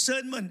tongues,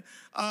 discernment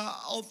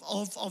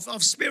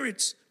of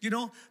spirits,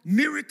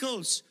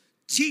 miracles,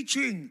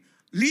 teaching,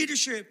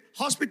 leadership,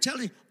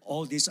 hospitality.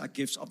 All these are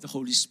gifts of the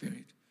Holy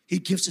Spirit. He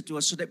gives it to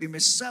us so that we may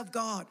serve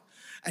God.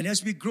 And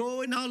as we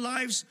grow in our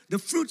lives, the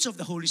fruits of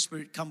the Holy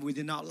Spirit come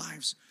within our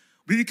lives.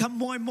 We become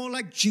more and more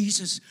like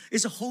Jesus.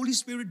 It's the Holy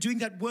Spirit doing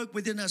that work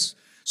within us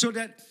so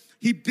that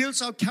He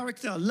builds our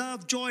character,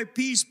 love, joy,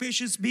 peace,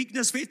 patience,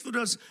 meekness,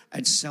 faithfulness,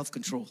 and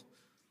self-control.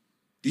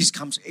 This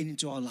comes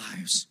into our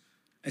lives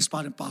as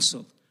part and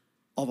parcel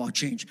of our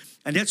change.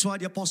 And that's why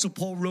the Apostle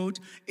Paul wrote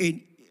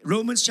in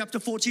Romans chapter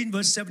 14,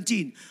 verse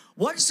 17.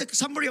 What is the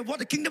summary of what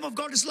the kingdom of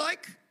God is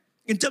like?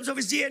 In terms of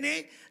its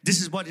DNA,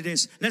 this is what it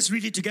is. Let's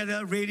read it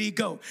together. Ready,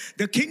 go.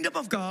 The kingdom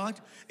of God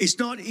is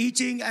not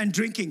eating and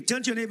drinking.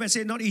 Turn to your neighbor and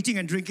say, not eating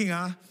and drinking,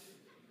 huh?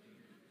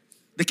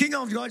 The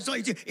kingdom of God is not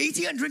eating.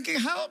 Eating and drinking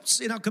helps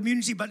in our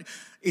community, but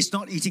it's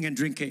not eating and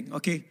drinking,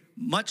 okay?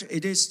 Much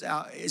it is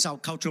our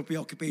cultural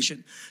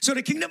preoccupation. So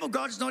the kingdom of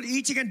God is not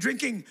eating and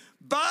drinking,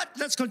 but,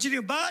 let's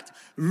continue, but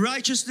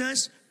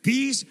righteousness,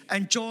 peace,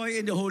 and joy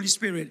in the Holy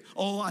Spirit.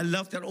 Oh, I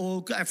love that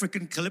old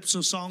African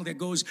calypso song that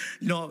goes,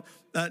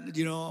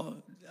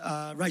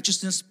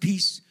 righteousness,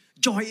 peace,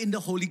 joy in the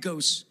Holy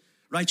Ghost.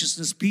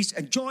 Righteousness, peace,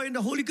 and joy in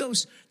the Holy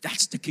Ghost.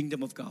 That's the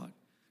kingdom of God.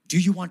 Do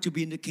you want to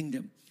be in the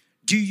kingdom?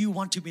 Do you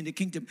want to be in the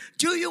kingdom?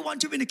 Do you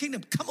want to be in the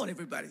kingdom? Come on,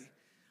 everybody.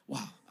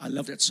 Wow, I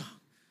love that song.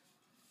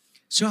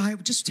 So I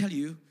would just tell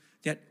you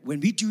that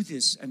when we do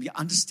this and we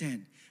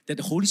understand that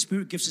the Holy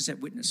Spirit gives us that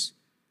witness,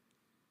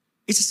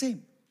 it's the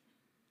same.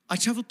 I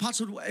travel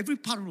every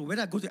part of the world,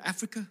 whether I go to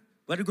Africa,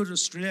 whether I go to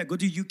Australia, I go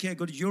to UK, I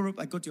go to Europe,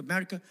 I go to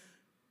America.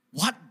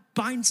 What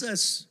binds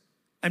us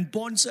and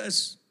bonds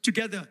us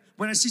together?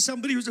 When I see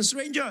somebody who's a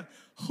stranger,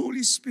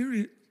 Holy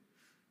Spirit.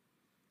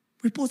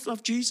 We both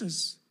love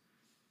Jesus.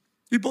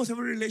 We both have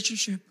a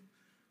relationship.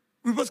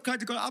 We both cry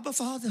to God, Abba,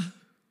 Father.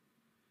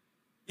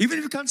 Even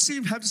if we can't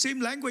have the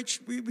same language,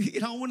 we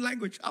in our own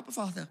language, Abba,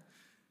 Father.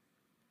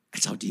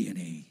 That's our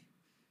DNA.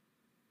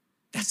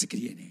 That's the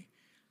DNA.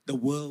 The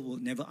world will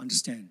never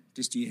understand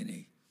this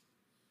DNA.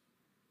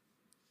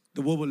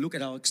 The world will look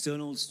at our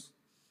externals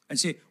and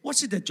say,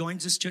 what's it that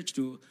joins this church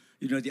to,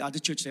 the other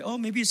church? Say, oh,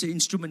 maybe it's the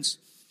instruments.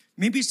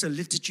 Maybe it's the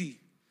liturgy.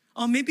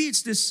 Or maybe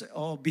it's this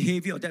or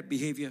behavior or that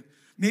behavior.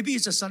 Maybe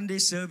it's a Sunday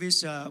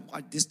service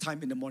at this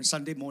time in the morning,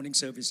 Sunday morning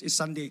service. It's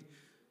Sunday.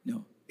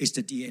 No, it's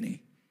the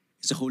DNA.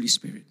 It's the Holy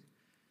Spirit.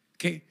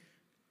 Okay?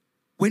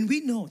 When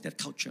we know that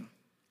culture,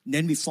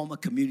 then we form a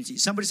community.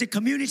 Somebody say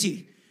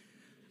community.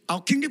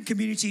 Our kingdom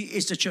community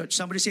is the church.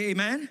 Somebody say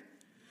amen.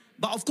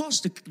 But of course,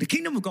 the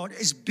kingdom of God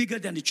is bigger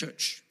than the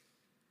church.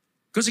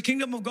 Because the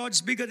kingdom of God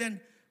is bigger than,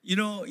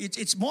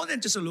 it's more than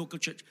just a local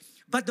church.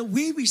 But the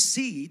way we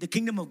see the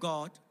kingdom of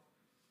God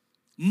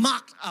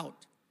marked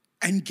out,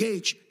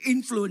 engaged,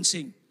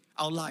 influencing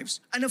our lives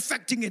and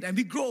affecting it, and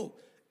we grow,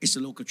 is the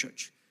local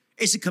church.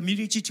 It's a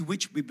community to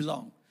which we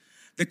belong.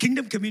 The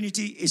kingdom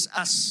community is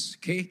us,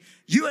 okay?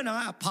 You and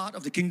I are part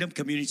of the kingdom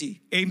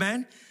community.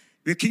 Amen?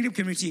 We're a kingdom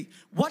community.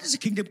 What is a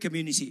kingdom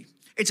community?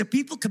 It's a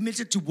people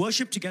committed to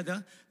worship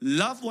together,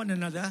 love one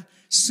another,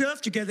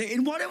 serve together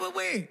in whatever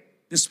way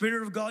the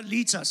Spirit of God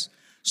leads us,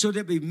 so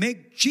that we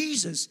make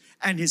Jesus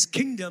and His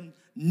kingdom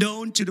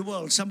known to the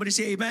world. Somebody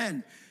say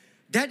amen.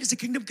 That is the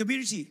kingdom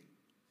community.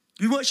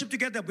 We worship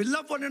together. We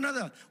love one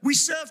another. We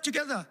serve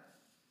together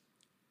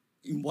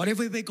in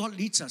whatever way God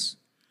leads us.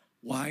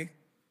 Why?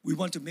 We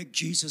want to make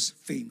Jesus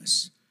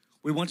famous.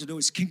 We want to know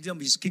His kingdom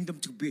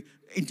to be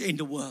in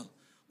the world.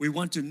 We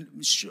want to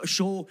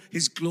show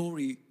His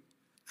glory.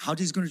 How is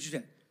He going to do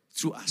that?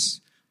 Through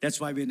us.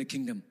 That's why we're in the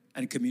kingdom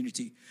and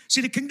community.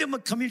 See, the kingdom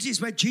of community is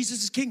where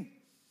Jesus is king.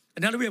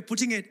 Another way of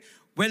putting it,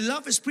 where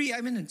love is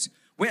preeminent,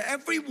 where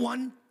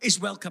everyone is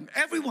welcome.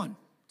 Everyone.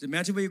 Doesn't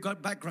matter where you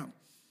got background,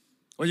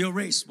 or your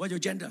race, or your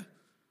gender,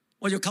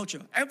 or your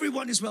culture.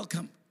 Everyone is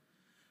welcome.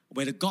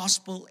 Where the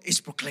gospel is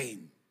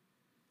proclaimed.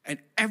 And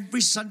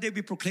every Sunday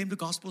we proclaim the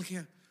gospel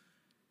here.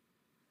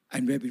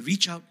 And where we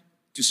reach out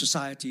to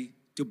society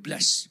to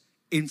bless,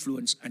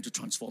 influence, and to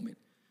transform it.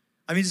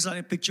 I mean, it's like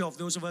a picture of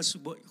those of us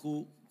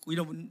who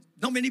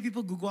not many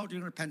people could go out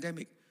during the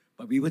pandemic,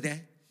 but we were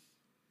there.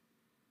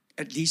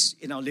 At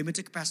least in our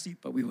limited capacity,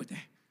 but we were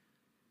there.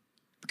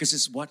 Because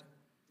it's what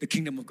the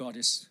kingdom of God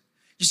is.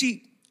 You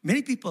see,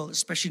 many people,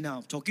 especially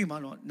now, talking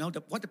about now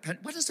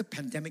what has the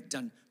pandemic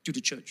done to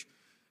the church?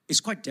 It's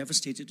quite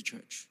devastated the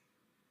church.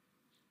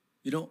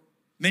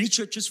 Many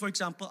churches, for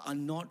example, are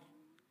not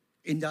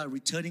in their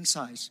returning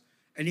size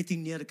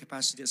anything near the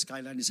capacity that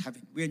Skyline is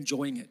having. We're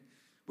enjoying it.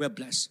 We're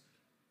blessed.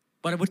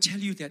 But I would tell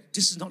you that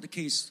this is not the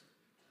case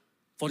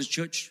for the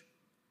church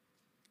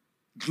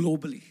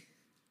globally.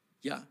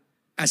 Yeah,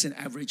 as an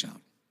average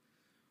out.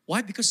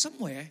 Why? Because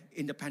somewhere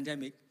in the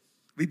pandemic,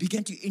 we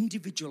began to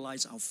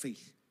individualize our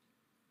faith.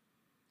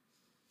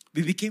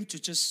 We became to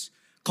just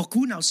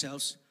cocoon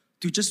ourselves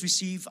to just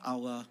receive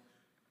our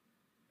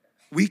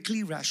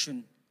weekly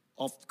ration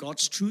of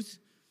God's truth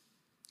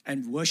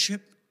and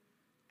worship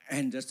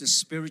and the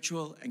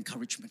spiritual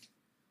encouragement.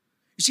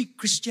 You see,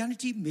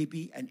 Christianity may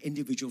be an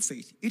individual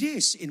faith. It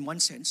is in one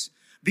sense,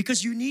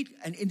 because you need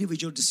an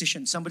individual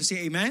decision. Somebody say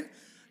amen.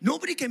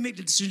 Nobody can make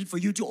the decision for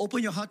you to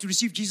open your heart to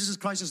receive Jesus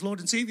Christ as Lord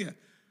and Savior.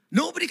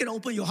 Nobody can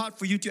open your heart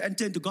for you to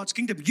enter into God's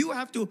kingdom. You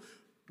have to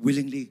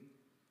willingly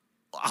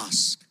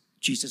ask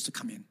Jesus to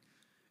come in.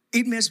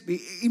 It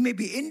may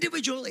be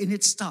individual in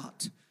its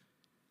start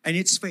and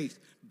its faith,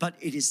 but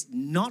it is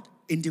not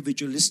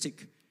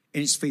individualistic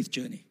in its faith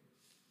journey.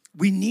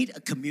 We need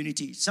a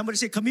community. Somebody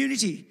say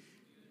community.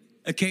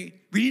 Okay,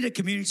 we need a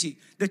community.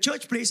 The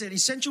church plays an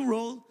essential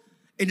role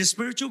in the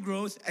spiritual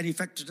growth and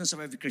effectiveness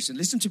of every Christian.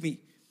 Listen to me.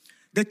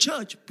 The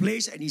church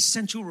plays an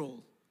essential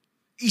role.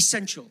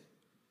 Essential.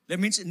 That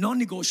means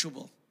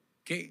non-negotiable.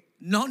 Okay,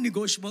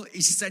 non-negotiable,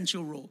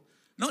 essential role.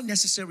 Not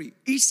necessary,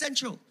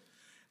 essential.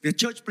 The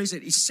church plays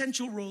an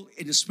essential role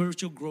in the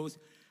spiritual growth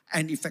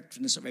and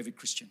effectiveness of every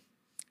Christian.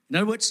 In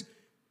other words,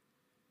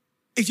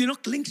 if you're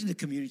not linked in the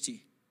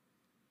community,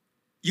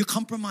 you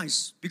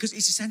compromise because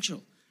it's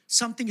essential.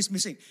 Something is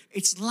missing.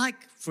 It's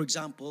like, for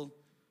example,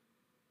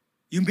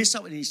 you miss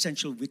out on an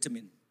essential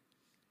vitamin.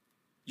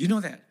 You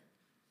know that.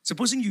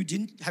 Supposing you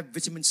didn't have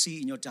vitamin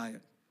C in your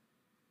diet,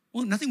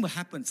 well, nothing will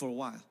happen for a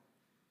while.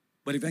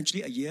 But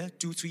eventually, a year,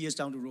 2, 3 years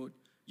down the road,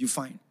 you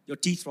find your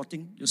teeth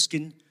rotting, your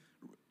skin,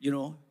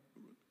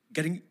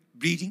 getting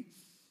bleeding,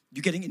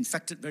 you're getting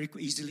infected very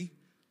easily.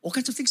 All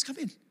kinds of things come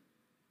in.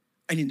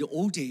 And in the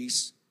old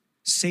days,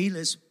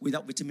 sailors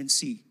without vitamin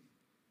C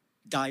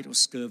died of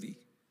scurvy.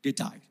 They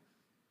died.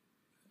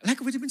 Lack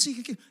of vitamin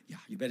C, yeah,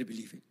 you better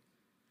believe it.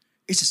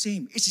 It's the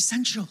same. It's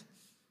essential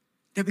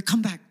that we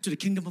come back to the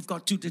kingdom of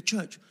God, to the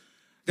church.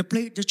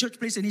 The church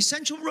plays an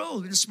essential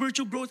role in the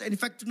spiritual growth and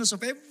effectiveness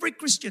of every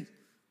Christian.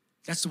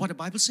 That's what the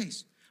Bible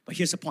says. But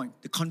here's the point.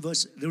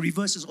 The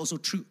reverse is also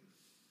true.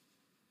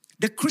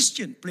 The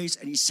Christian plays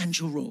an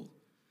essential role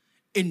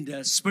in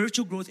the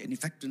spiritual growth and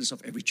effectiveness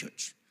of every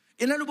church.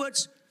 In other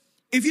words,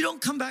 if you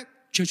don't come back,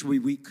 church will be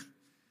weak.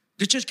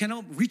 The church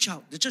cannot reach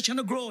out. The church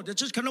cannot grow. The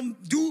church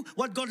cannot do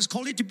what God has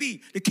called it to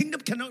be. The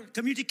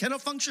community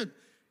cannot function.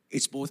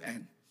 It's both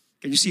and.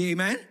 Can you see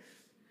amen?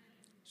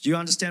 Do you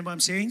understand what I'm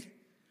saying?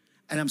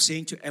 And I'm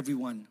saying to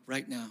everyone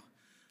right now,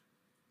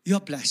 you're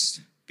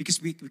blessed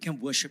because we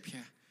can worship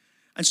here.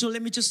 And so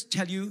let me just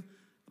tell you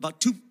about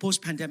 2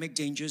 post-pandemic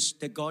dangers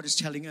that God is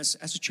telling us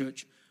as a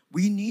church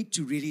we need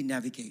to really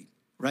navigate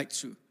right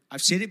through.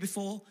 I've said it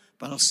before,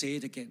 but I'll say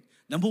it again.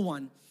 Number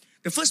 1,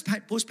 the first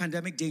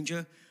post-pandemic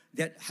danger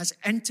that has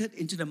entered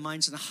into the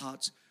minds and the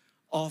hearts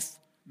of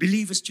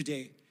believers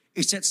today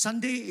is that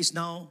Sunday is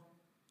now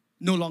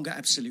no longer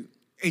absolute.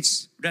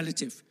 It's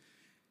relative.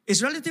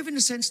 It's relative in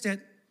the sense that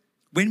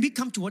when we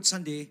come towards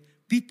Sunday,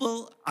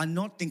 people are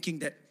not thinking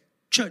that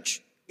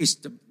church is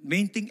the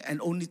main thing and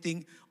only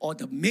thing or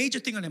the major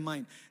thing on their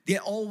mind. They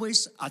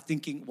always are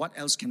thinking, what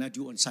else can I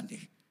do on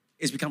Sunday?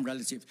 It's become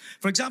relative.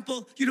 For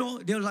example,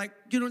 they're like,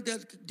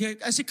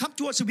 as they come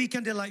towards the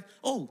weekend, they're like,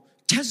 oh,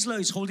 Tesla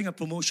is holding a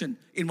promotion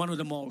in one of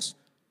the malls.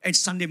 It's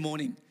Sunday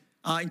morning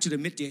into the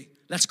midday.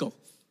 Let's go.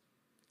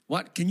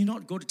 What? Can you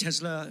not go to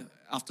Tesla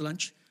after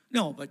lunch?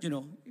 No, but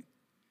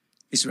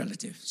it's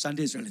relative.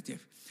 Sunday is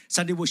relative.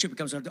 Sunday worship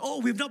becomes relative.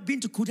 Oh, we've not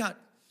been to Kudat.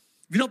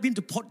 We've not been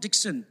to Port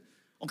Dickson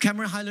or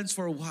Cameron Highlands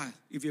for a while,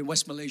 if you're in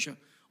West Malaysia,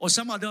 or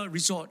some other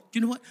resort.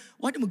 You know what?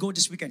 Why don't we go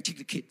this weekend and take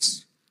the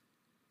kids?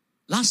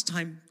 Last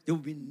time, there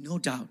would be no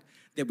doubt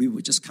that we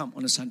would just come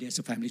on a Sunday as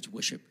a family to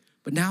worship.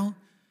 But now,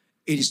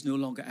 it is no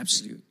longer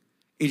absolute.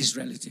 It is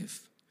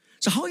relative.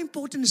 So how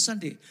important is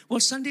Sunday?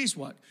 Well, Sunday is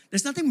what?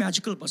 There's nothing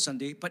magical about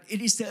Sunday, but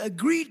it is the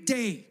agreed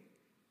day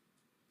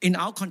in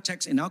our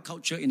context, in our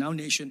culture, in our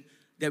nation,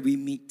 that we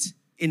meet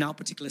in our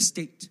particular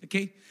state,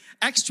 okay?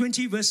 Acts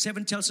 20 verse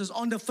 7 tells us,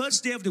 on the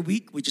first day of the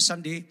week, which is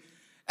Sunday,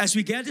 as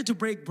we gathered to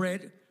break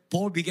bread,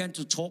 Paul began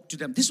to talk to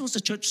them. This was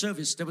the church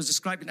service that was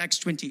described in Acts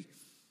 20.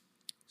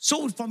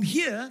 So from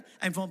here,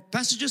 and from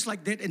passages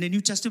like that in the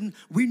New Testament,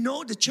 we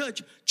know the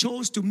church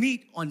chose to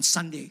meet on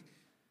Sunday.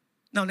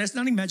 Now, there's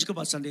nothing magical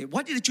about Sunday.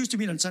 Why did they choose to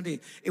meet on Sunday?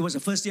 It was the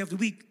first day of the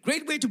week.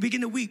 Great way to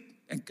begin the week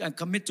and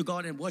commit to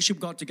God and worship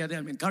God together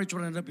and encourage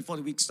one another before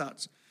the week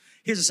starts.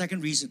 Here's the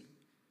second reason.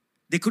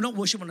 They could not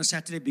worship on a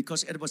Saturday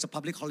because it was a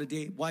public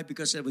holiday. Why?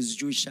 Because it was a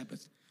Jewish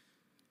Sabbath.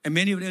 And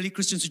many of the early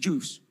Christians are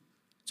Jews,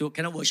 so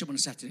cannot worship on a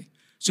Saturday.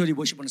 So they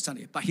worship on a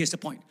Sunday. But here's the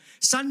point.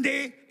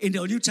 Sunday in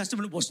the New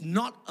Testament was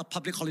not a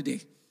public holiday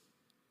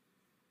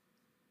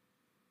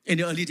in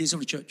the early days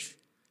of the church.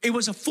 It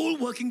was a full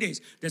working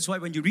days. That's why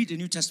when you read the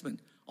New Testament,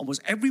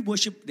 almost every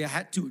worship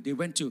they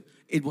went to,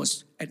 it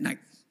was at night.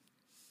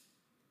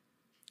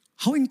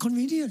 How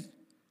inconvenient.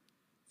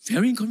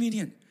 Very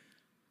inconvenient.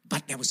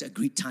 But there was a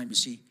agreed time, you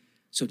see.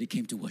 So they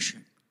came to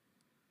worship.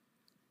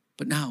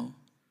 But now,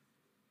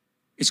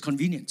 it's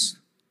convenience.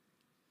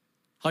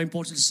 How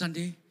important is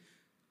Sunday?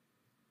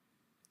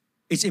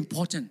 It's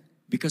important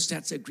because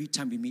that's the agreed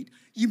time we meet.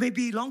 You may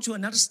belong to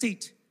another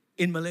state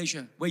in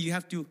Malaysia where you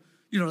have to,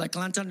 like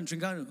Kelantan and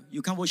Terengganu,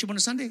 you can't worship on a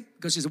Sunday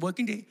because it's a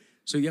working day.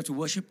 So you have to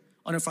worship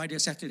on a Friday or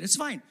Saturday. That's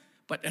fine.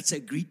 But that's a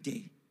agreed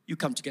day. You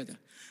come together.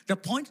 The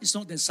point is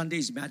not that Sunday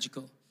is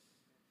magical,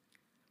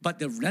 but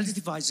the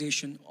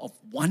relativization of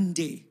one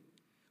day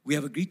we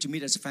have agreed to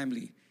meet as a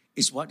family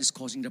is what is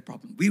causing the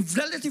problem. We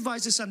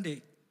relativize the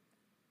Sunday.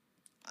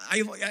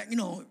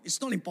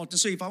 It's not important.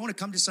 So if I want to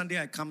come this Sunday,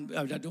 I come.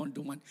 I don't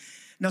want.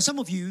 Now, some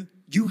of you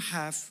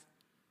have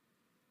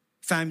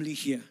family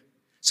here.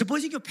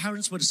 Supposing your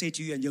parents were to say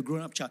to you and your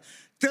grown-up child,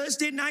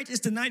 Thursday night is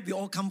the night we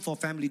all come for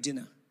family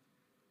dinner.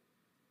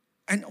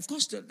 And of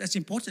course, that's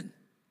important.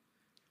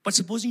 But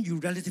supposing you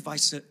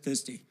relativize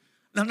Thursday.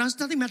 Now, there's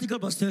nothing magical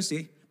about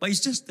Thursday, but it's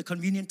just the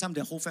convenient time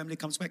the whole family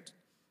comes back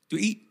to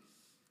eat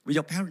with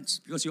your parents.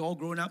 Because you're all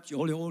grown up, you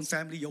all your own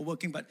family, you're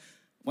working, but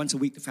once a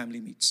week the family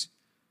meets.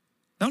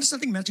 Now, there's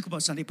nothing magical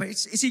about Sunday, but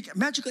it's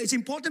magical. It's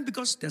important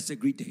because that's a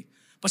great day.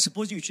 But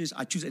supposing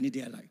I choose any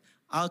day I like.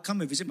 I'll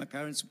come and visit my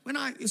parents.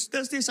 It's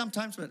Thursday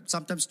sometimes, but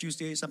sometimes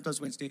Tuesday,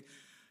 sometimes Wednesday.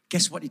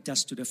 Guess what it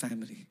does to the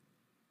family?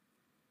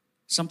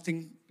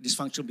 Something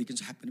dysfunctional begins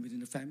to happen within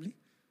the family.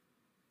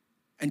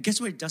 And guess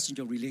what it does in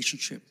your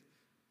relationship?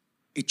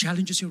 It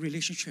challenges your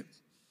relationship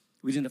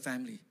within the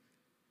family.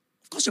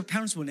 Of course, your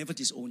parents will never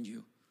disown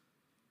you.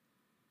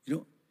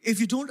 If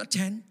you don't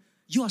attend,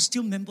 you are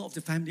still a member of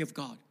the family of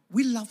God.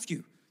 We love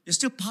you. You're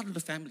still part of the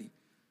family.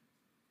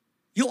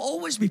 You'll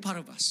always be part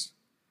of us.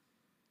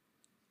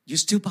 You're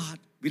still part.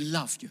 We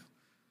love you.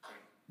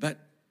 But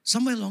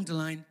somewhere along the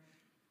line,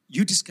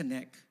 you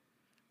disconnect.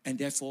 And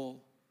therefore,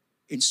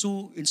 in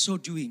so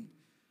doing,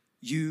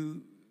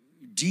 you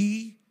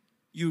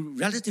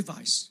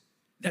relativize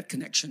that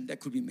connection that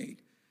could be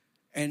made.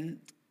 And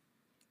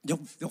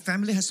your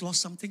family has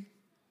lost something.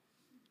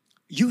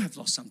 You have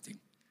lost something.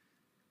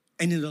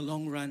 And in the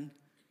long run,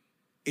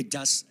 it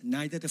does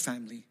neither the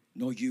family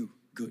nor you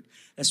good.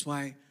 That's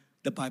why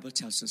the Bible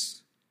tells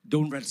us,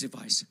 don't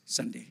relativize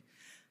Sunday.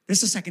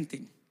 There's the second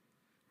thing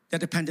that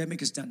the pandemic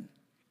has done.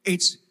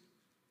 It's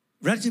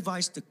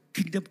relativized the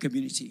kingdom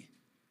community.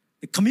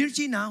 The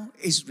community now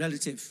is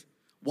relative.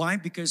 Why?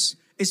 Because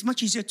it's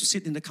much easier to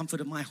sit in the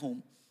comfort of my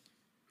home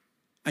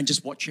and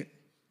just watch it.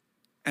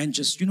 And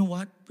just, you know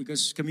what?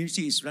 Because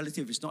community is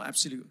relative, it's not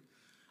absolute.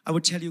 I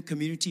would tell you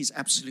community is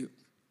absolute.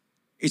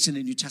 It's in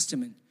the New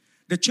Testament.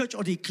 The church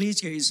or the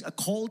ecclesia is a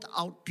called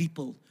out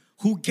people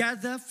who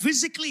gather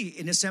physically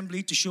in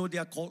assembly to show they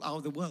are called out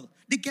of the world.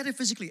 They gather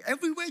physically.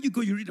 Everywhere you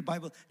go, you read the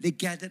Bible, they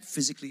gathered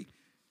physically.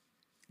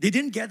 They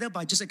didn't gather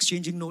by just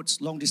exchanging notes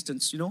long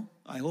distance,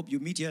 I hope you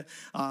meet here.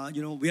 We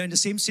are in the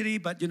same city,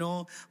 but,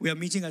 we are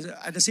meeting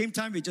at the same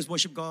time. We just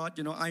worship God.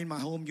 I in my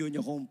home, you in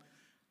your home.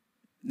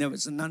 No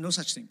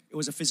such thing. It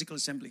was a physical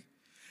assembly.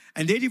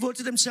 And they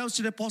devoted themselves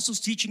to the apostles'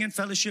 teaching and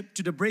fellowship,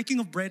 to the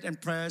breaking of bread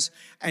and prayers,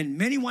 and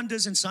many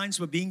wonders and signs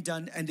were being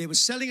done, and they were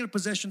selling their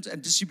possessions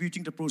and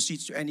distributing the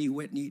proceeds to any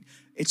who had need.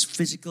 It's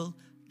physical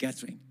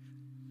gathering.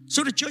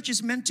 So the church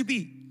is meant to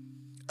be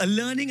a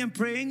learning and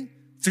praying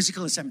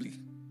physical assembly.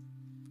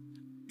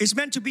 It's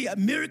meant to be a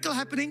miracle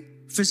happening,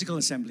 physical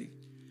assembly.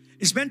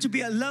 It's meant to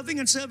be a loving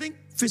and serving,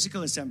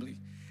 physical assembly.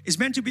 It's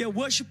meant to be a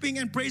worshiping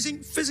and praising,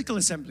 physical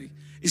assembly.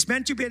 It's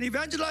meant to be an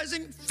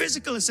evangelizing,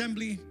 physical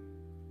assembly.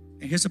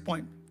 And here's the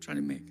point I'm trying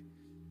to make.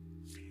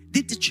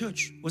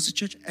 Was the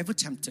church ever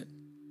tempted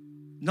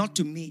not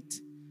to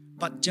meet,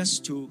 but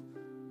just to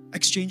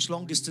exchange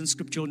long-distance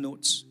scriptural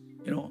notes?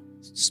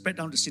 Spread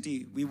down the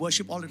city. We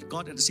worship all of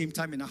God at the same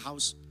time in our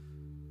house.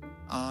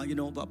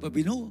 But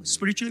we know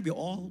spiritually we're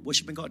all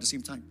worshiping God at the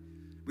same time.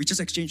 We just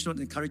exchange notes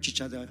and encourage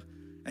each other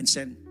and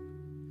send.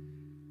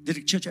 Did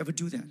the church ever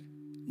do that?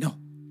 No.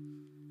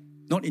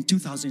 Not in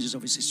 2,000 years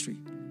of its history.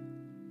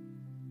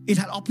 It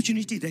had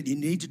opportunity that it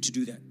needed to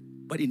do that,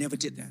 but it never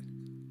did that.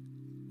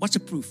 What's the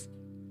proof?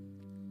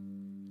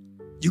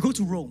 You go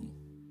to Rome.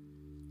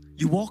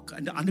 You walk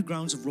in the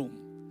undergrounds of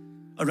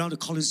Rome, around the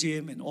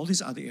Colosseum and all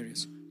these other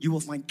areas. You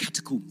will find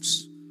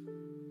catacombs.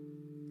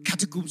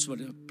 Catacombs were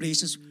the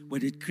places where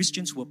the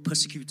Christians were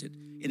persecuted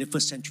in the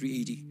 1st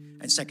century AD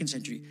and 2nd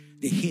century.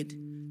 They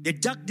hid. They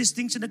dug these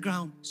things in the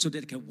ground so that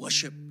they can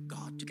worship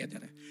God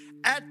together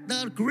at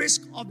the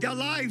risk of their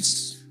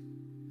lives.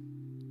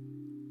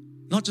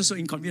 Not just so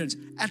inconvenience,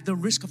 at the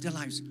risk of their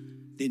lives.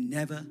 They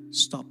never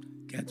stopped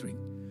gathering.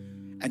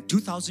 And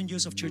 2,000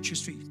 years of church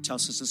history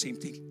tells us the same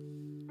thing.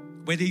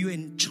 Whether you're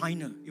in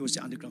China, it was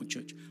the underground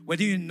church.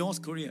 Whether you're in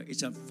North Korea,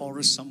 it's a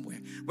forest somewhere.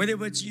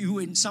 Whether it's you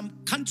in some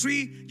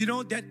country,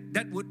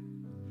 that would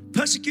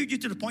persecute you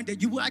to the point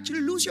that you will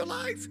actually lose your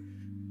life.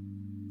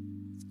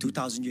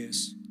 2,000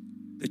 years,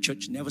 the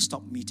church never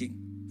stopped meeting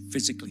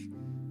physically.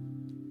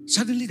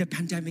 Suddenly the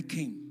pandemic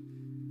came.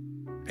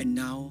 And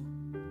now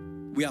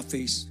we are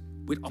faced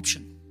with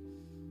option.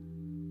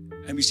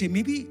 And we say,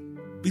 maybe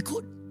we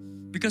could.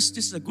 Because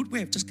this is a good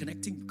way of just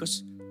connecting.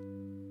 Because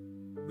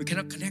we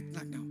cannot connect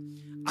right now.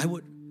 I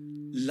would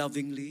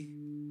lovingly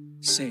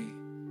say,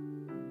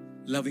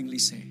 and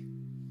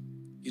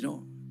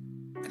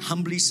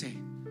humbly say,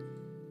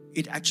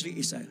 it actually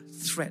is a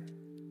threat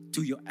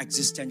to your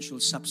existential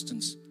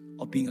substance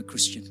of being a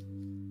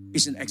Christian.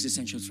 It's an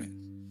existential threat,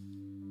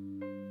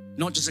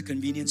 not just a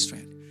convenience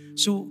threat.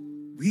 So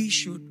we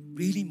should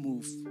really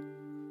move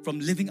from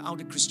living out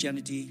a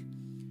Christianity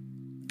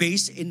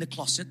based in the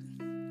closet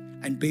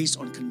and based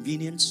on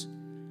convenience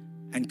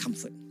and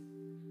comfort.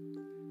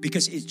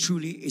 Because it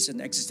truly is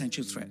an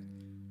existential threat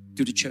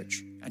to the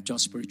church and to our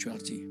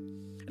spirituality.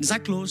 And as I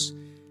close,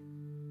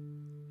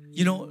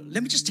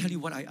 let me just tell you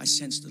what I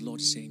sense the Lord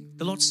is saying.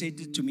 The Lord said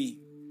it to me,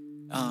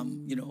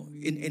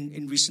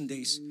 in recent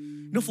days.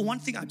 for one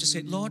thing, I've just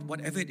said, Lord,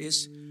 whatever it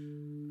is,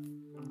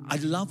 I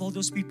love all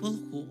those people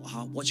who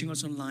are watching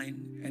us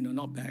online and are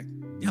not back.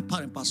 They are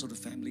part and parcel of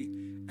the family.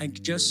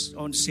 And just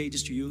I want to say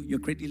this to you, you're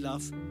greatly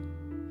loved,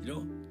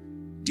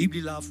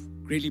 deeply loved,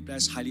 greatly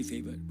blessed, highly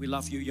favored. We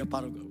love you. You're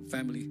part of the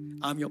family.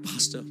 I'm your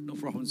pastor. No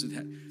problems with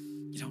that.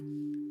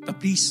 But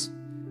please,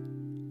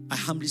 I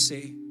humbly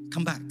say,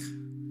 come back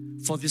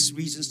for these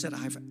reasons that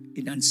I've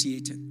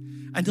enunciated.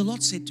 And the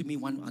Lord said to me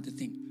one other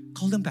thing,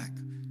 call them back.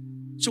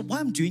 So why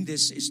I'm doing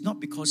this is not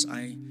because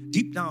I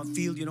deep down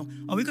feel,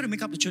 are we going to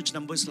make up the church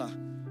numbers lah?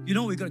 We're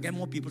going to get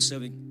more people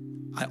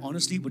serving. I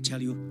honestly would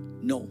tell you,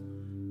 no.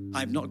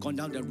 I've not gone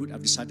down that route.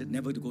 I've decided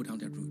never to go down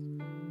that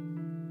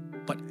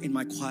route. But in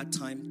my quiet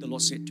time, the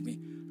Lord said to me,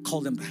 call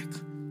them back.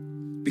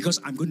 Because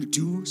I'm going to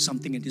do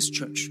something in this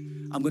church.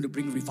 I'm going to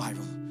bring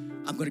revival.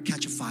 I'm going to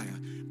catch a fire.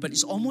 But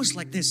it's almost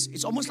like this.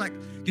 It's almost like,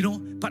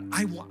 but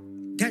I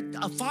want that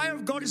a fire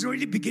of God is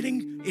already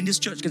beginning in this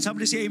church. Can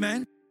somebody say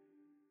amen?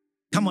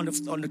 Come on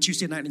the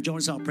Tuesday night and join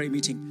us our prayer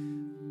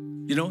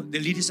meeting. The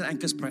leaders and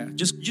anchors prayer.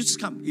 Just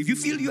come. If you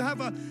feel you have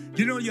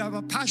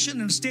a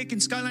passion and a stake in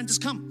Skyline,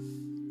 just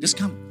come. Just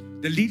come.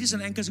 The leaders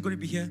and anchors are going to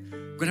be here.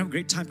 We're going to have a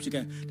great time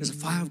together. There's a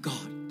fire of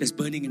God that's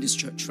burning in this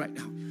church right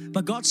now.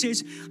 But God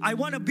says, I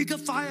want a bigger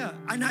fire.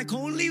 And I can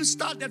only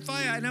start that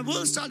fire. And I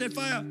will start that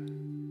fire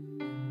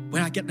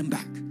when I get them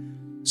back.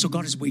 So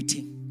God is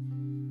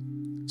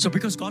waiting. So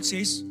because God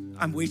says,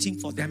 I'm waiting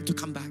for them to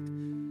come back.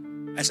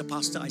 As a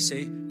pastor, I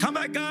say, come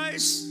back,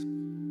 guys.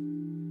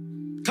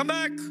 Come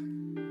back.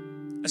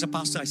 As a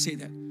pastor, I say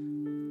that.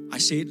 I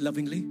say it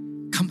lovingly.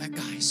 Come back,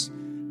 guys.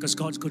 Because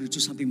God's going to do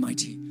something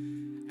mighty.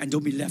 And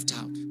don't be left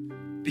out.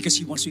 Because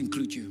He wants to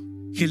include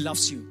you. He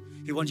loves you.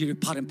 He wants you to be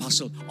part and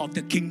parcel of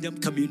the kingdom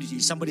community.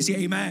 Somebody say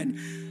amen.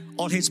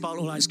 All heads bowed,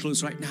 all eyes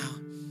closed right now.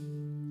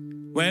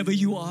 Wherever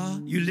you are,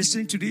 you're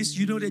listening to this,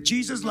 you know that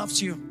Jesus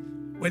loves you.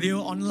 Whether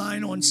you're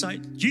online or on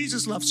site,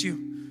 Jesus loves you.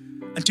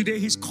 And today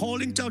He's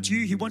calling out to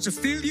you. He wants to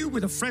fill you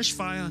with a fresh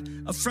fire,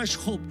 a fresh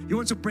hope. He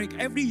wants to break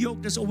every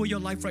yoke that's over your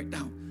life right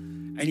now.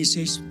 And He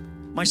says,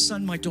 my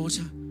son, my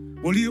daughter,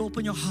 will you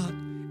open your heart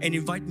and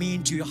invite me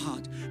into your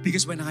heart?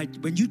 Because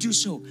when you do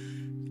so,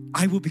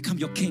 I will become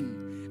your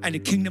king. And the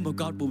kingdom of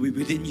God will be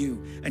within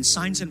you. And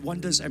signs and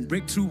wonders and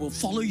breakthrough will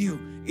follow you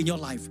in your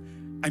life.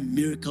 And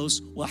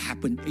miracles will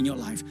happen in your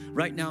life.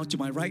 Right now, to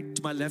my right,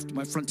 to my left, to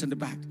my front and the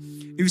back.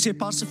 If you say,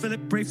 Pastor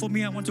Philip, pray for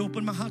me. I want to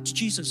open my heart to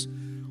Jesus.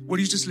 Will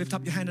you just lift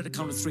up your hand at the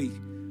count of 3?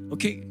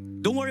 Okay?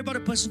 Don't worry about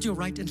the person to your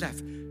right and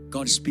left.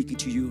 God is speaking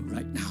to you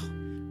right now.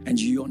 And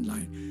you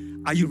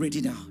online. Are you ready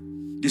now?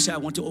 You say, I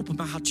want to open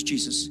my heart to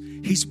Jesus.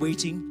 He's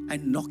waiting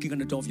and knocking on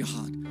the door of your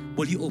heart.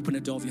 Will you open the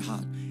door of your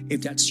heart?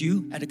 If that's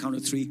you, at the count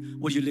of 3,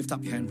 will you lift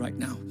up your hand right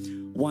now?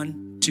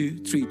 1, 2,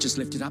 3. Just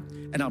lift it up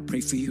and I'll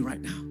pray for you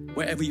right now.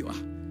 Wherever you are.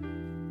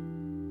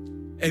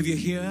 If you're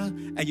here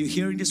and you're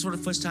hearing this for the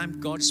first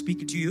time, God is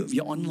speaking to you. If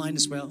you're online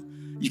as well,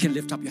 you can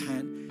lift up your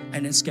hand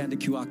and then scan the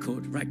QR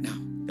code right now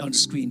on the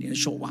screen in a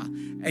short while.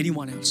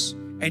 Anyone else?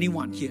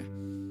 Anyone here?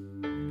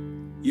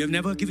 You have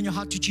never given your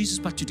heart to Jesus,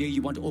 but today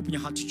you want to open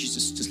your heart to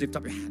Jesus. Just lift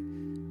up your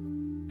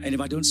hand. And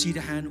if I don't see the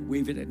hand,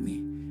 wave it at me.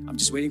 I'm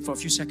just waiting for a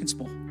few seconds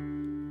more.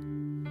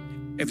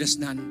 If there's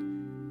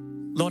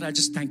none, Lord, I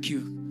just thank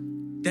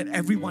you that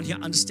everyone here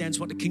understands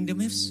what the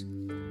kingdom is,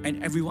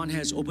 and everyone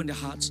has opened their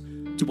hearts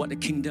to what the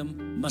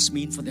kingdom must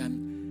mean for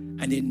them,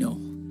 and they know.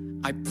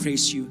 I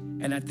praise you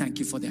and I thank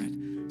you for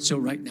that. So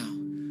right now,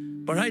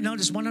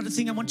 there's one other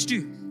thing I want to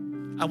do.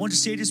 I want to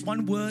say this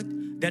one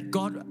word that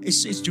God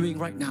is doing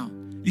right now.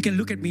 You can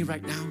look at me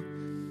right now,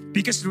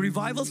 because the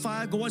revival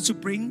fire God wants to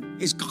bring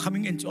is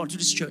coming onto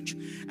this church.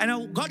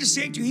 And God is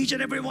saying to each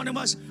and every one of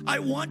us, I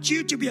want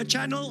you to be a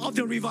channel of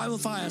the revival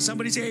fire.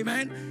 Somebody say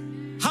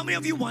amen. How many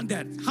of you want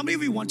that? How many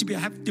of you want to be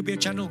a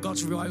channel of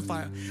God's revival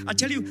fire? I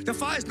tell you, the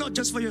fire is not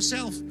just for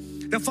yourself.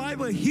 The fire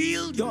will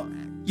heal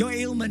your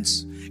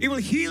ailments. It will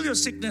heal your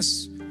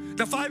sickness.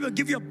 The fire will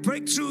give you a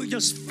breakthrough in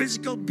your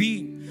physical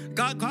being.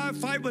 God's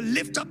fire will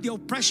lift up the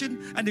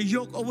oppression and the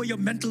yoke over your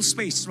mental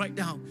space right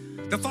now.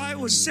 The fire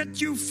will set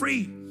you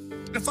free.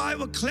 The fire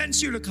will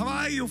cleanse you. The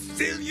fire will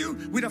fill you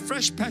with a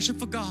fresh passion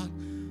for God.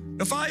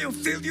 The fire will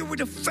fill you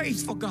with a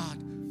faith for God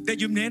that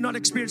you may not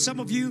experience. Some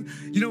of you,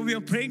 we were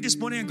praying this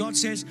morning and God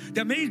says,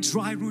 there are many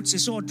dry roots. They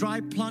saw a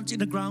dry plant in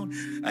the ground.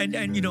 And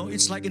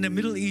it's like in the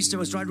Middle East, there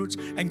was dry roots.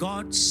 And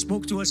God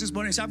spoke to us this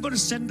morning and said, I'm going to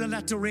send the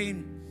latter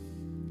rain.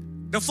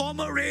 The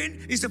former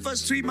rain is the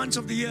first 3 months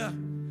of the year.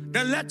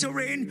 The latter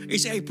rain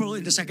is April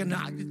in the second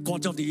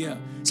quarter of the year.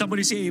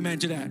 Somebody say amen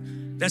to that.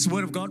 That's the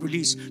word of God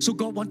released. So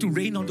God wants to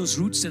rain on those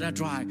roots that are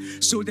dry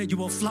so that you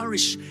will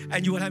flourish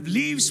and you will have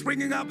leaves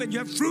springing up and you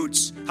have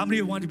fruits. How many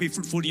of you want to be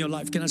fruitful in your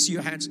life? Can I see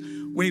your hands?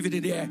 Wave it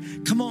in the air.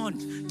 Come on.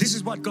 This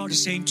is what God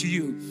is saying to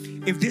you.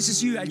 If this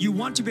is you and you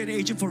want to be an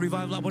agent for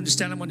revival, I want to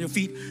stand up on your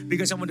feet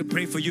because I want to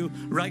pray for you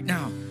right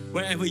now,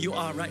 wherever you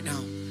are right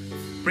now.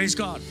 Praise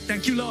God.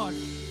 Thank you, Lord.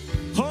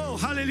 Oh,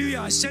 hallelujah.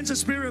 I sense the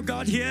Spirit of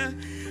God here.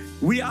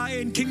 We are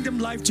in kingdom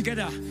life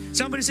together.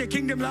 Somebody say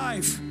kingdom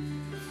life.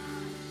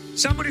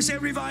 Somebody say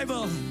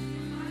revival.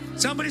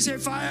 Somebody say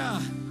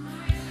fire.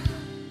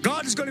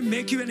 God is going to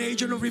make you an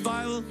agent of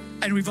revival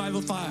and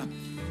revival fire.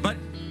 But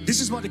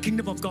this is what the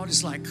kingdom of God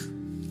is like.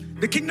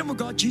 The kingdom of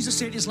God, Jesus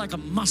said, is like a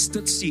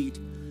mustard seed.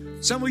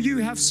 Some of you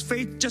have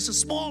faith just a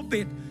small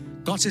bit.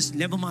 God says,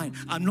 never mind.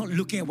 I'm not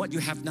looking at what you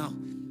have now.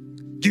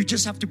 You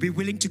just have to be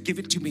willing to give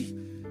it to me,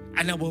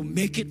 and I will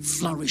make it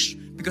flourish,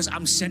 because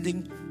I'm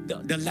sending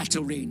the latter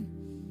rain.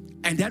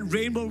 And that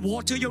rain will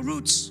water your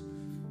roots.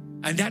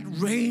 And that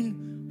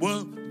rain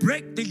will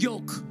break the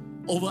yoke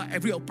over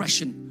every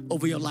oppression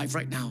over your life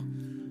right now.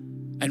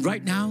 And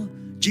right now,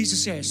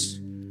 Jesus says,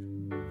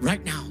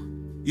 right now,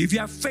 if you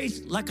have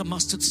faith like a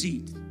mustard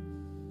seed,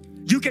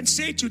 you can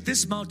say to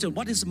this mountain,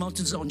 what is the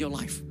mountains on your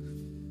life?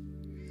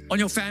 On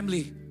your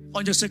family,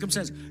 on your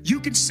circumstance.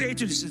 You can say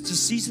to this, it's the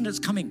season that's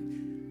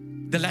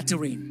coming, the latter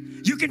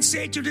rain. You can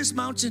say to this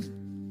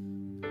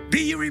mountain,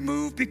 be ye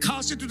removed, be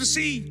cast into the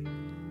sea.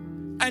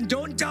 And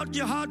don't doubt in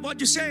your heart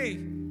what you say.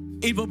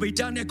 It will be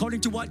done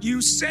according to what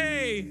you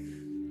say.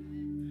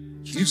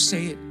 You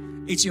say it.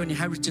 It's your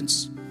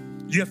inheritance.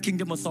 You have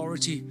kingdom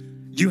authority.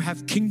 You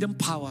have kingdom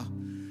power.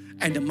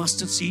 And the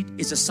mustard seed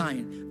is a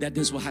sign that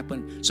this will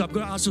happen. So I'm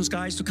going to ask those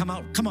guys to come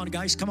out. Come on,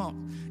 guys, come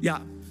on. Yeah,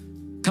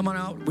 come on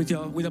out with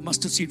a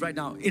mustard seed right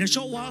now. In a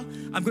short while,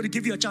 I'm going to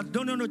give you a chance.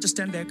 No, just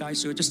stand there,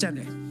 guys. So just stand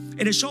there.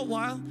 In a short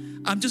while,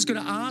 I'm just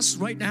going to ask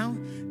right now,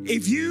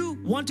 if you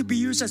want to be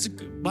used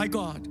by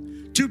God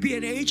to be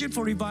an agent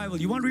for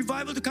revival, you want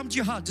revival to come to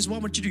your heart, this is what I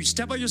want you to do.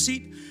 Step out your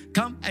seat,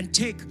 come and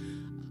take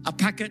a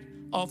packet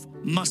of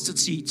mustard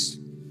seeds.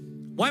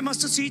 Why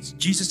mustard seeds?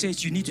 Jesus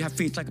says you need to have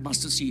faith like a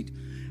mustard seed.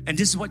 And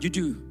this is what you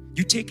do.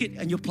 You take it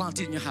and you plant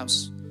it in your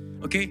house.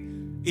 Okay?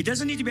 It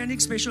doesn't need to be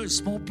anything special. It's a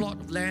small plot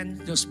of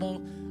land, a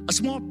small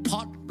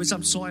pot with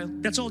some soil.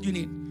 That's all you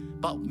need.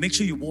 But make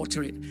sure you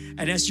water it.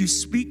 And as you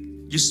speak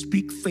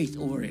faith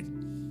over it.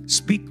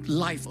 Speak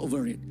life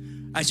over it.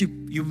 As you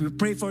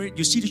pray for it,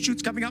 you see the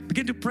shoots coming up,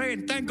 begin to pray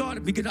and thank God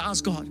and begin to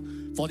ask God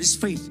for this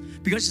faith,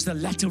 because it's the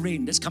latter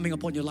rain that's coming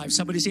upon your life.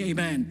 Somebody say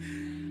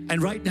amen.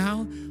 And right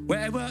now,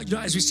 wherever,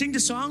 as we sing the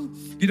song,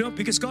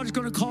 because God is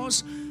going to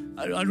cause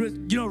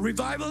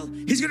revival,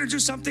 He's going to do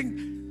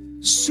something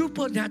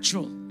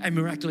supernatural and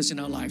miraculous in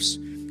our lives.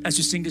 As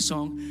you sing the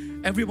song,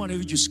 every one of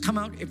you just come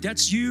out. If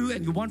that's you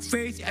and you want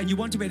faith and you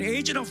want to be an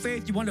agent of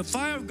faith, you want the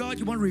fire of God,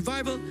 you want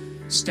revival,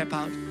 step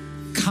out.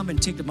 Come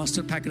and take the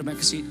mustard packet of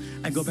maca seed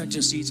and go back to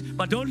your seats.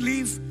 But don't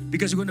leave,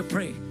 because we're going to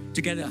pray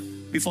together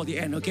before the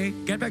end, okay?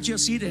 Get back to your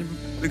seat and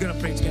we're going to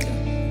pray together.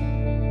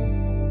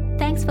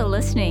 Thanks for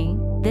listening.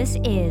 This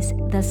is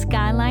the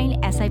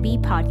Skyline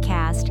SIB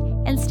podcast,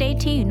 and stay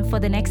tuned for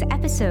the next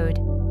episode.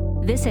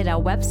 Visit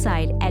our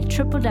website at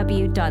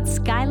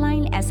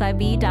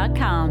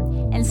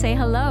www.skylinesib.com and say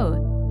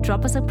hello.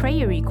 Drop us a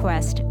prayer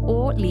request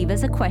or leave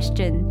us a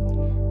question.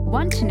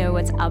 Want to know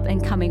what's up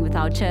and coming with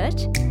our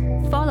church?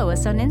 Follow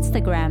us on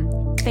Instagram,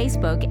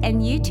 Facebook,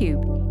 and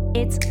YouTube.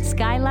 It's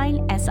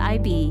Skyline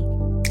SIB.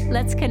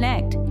 Let's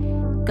connect.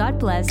 God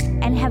bless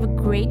and have a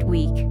great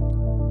week.